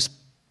started to just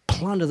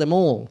plunder them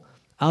all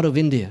out of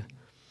India.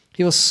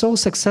 He was so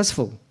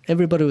successful,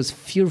 everybody was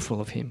fearful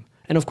of him.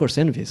 And of course,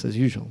 envious as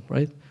usual,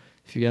 right?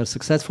 If you are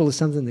successful in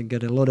something, they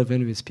get a lot of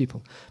envious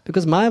people.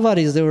 Because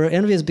Mayavadis, they were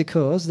envious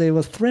because they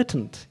were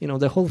threatened.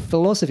 The whole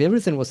philosophy,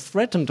 everything was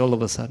threatened all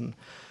of a sudden.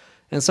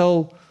 And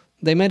so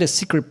they made a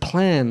secret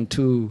plan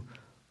to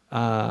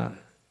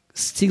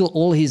steal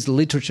all his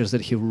literatures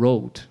that he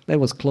wrote. That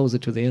was closer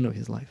to the end of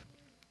his life.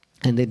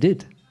 And they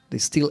did. They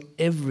steal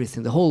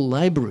everything, the whole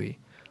library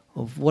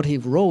of what he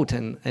wrote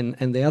and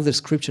the other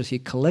scriptures he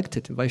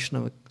collected,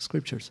 Vaishnava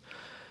scriptures.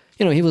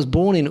 He was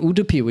born in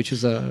Udupi, which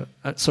is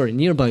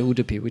nearby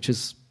Udupi, which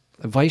is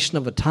a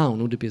Vaishnava town.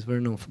 Udupi is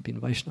very known for being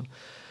Vaishnava.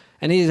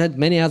 And he had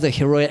many other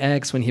heroic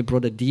acts when he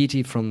brought a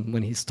deity from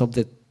when he stopped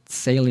the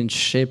sailing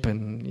ship,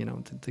 and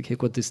he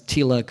got this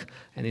tilak,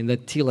 and in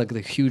that tilak,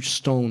 the huge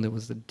stone, there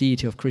was the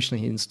deity of Krishna.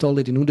 He installed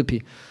it in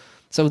Udupi.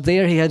 So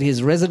there he had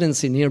his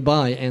residency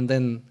nearby, and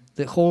then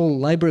the whole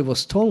library was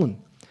stolen.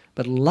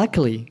 But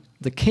luckily,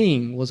 the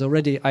king was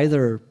already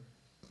either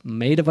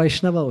made a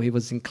Vaishnava or he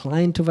was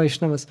inclined to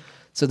Vaishnavas.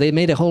 So they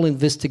made a whole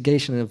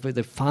investigation and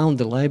they found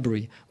the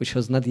library, which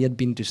has not yet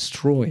been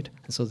destroyed.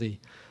 And so they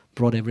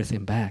brought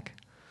everything back.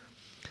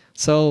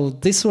 So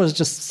this was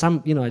just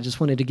I just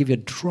wanted to give you a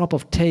drop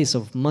of taste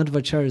of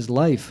Madhvacharya's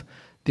life,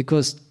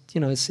 because,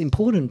 it's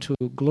important to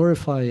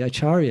glorify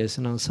Acharyas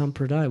in our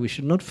Sampradaya. We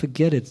should not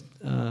forget it.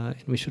 And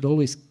we should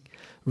always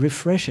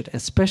refresh it,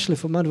 especially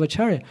for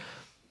Madhvacharya.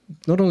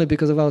 Not only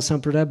because of our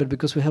Sampradaya, but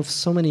because we have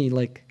so many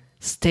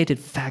stated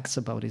facts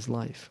about his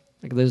life.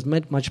 There's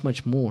much,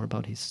 much more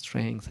about his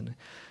strength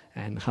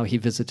and how he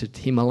visited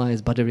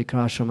Himalayas,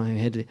 Bhadarika-ashrama, he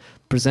had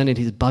presented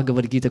his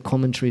Bhagavad Gita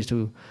commentaries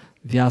to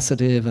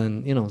Vyasadeva,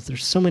 and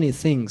there's so many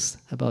things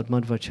about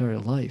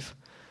Madhvacharya's life.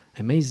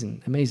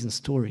 Amazing, amazing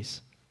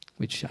stories,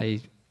 which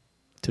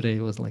today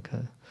was like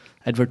a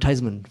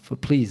advertisement for,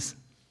 please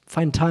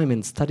find time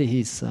and study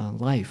his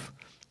life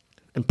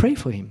and pray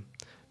for him,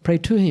 pray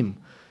to him.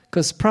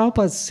 Because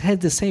Prabhupada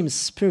had the same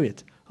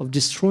spirit of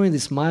destroying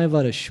this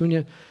Mayavada,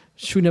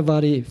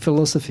 Shunyavadi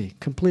philosophy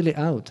completely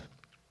out.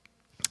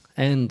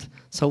 And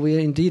so we are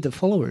indeed the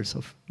followers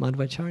of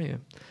Madhvacharya.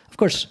 Of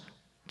course,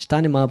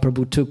 Chaitanya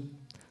Mahaprabhu took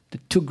the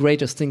two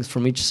greatest things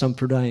from each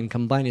Sampradaya and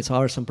combined it. So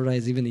our Sampradaya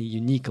is even a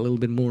little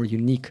bit more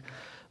unique.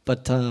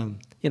 But,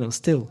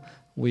 still,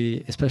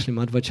 we, especially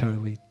Madhvacharya,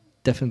 we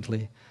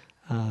definitely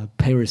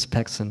pay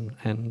respects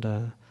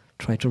and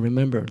try to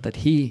remember that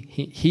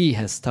he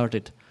has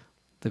started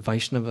the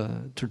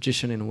Vaishnava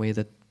tradition in a way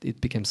that it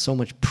became so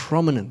much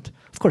prominent.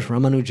 Of course,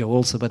 Ramanuja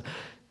also, but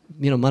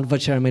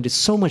Madhvacharya made it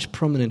so much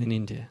prominent in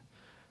India.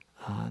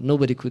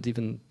 Nobody could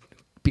even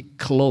be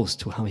close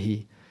to how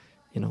he,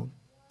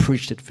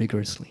 preached it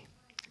vigorously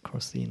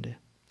across the India.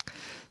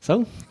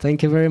 So,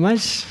 thank you very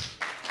much.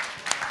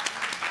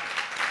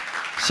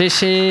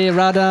 Shri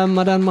Radha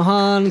Madan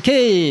Mohan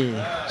ki,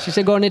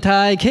 Shri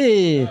Gaurnitai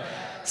ki,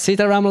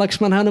 Sita Ram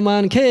Lakshman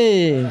Hanuman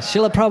ki,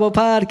 Srila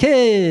Prabhupada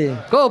ki,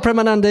 Go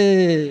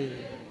Premanande.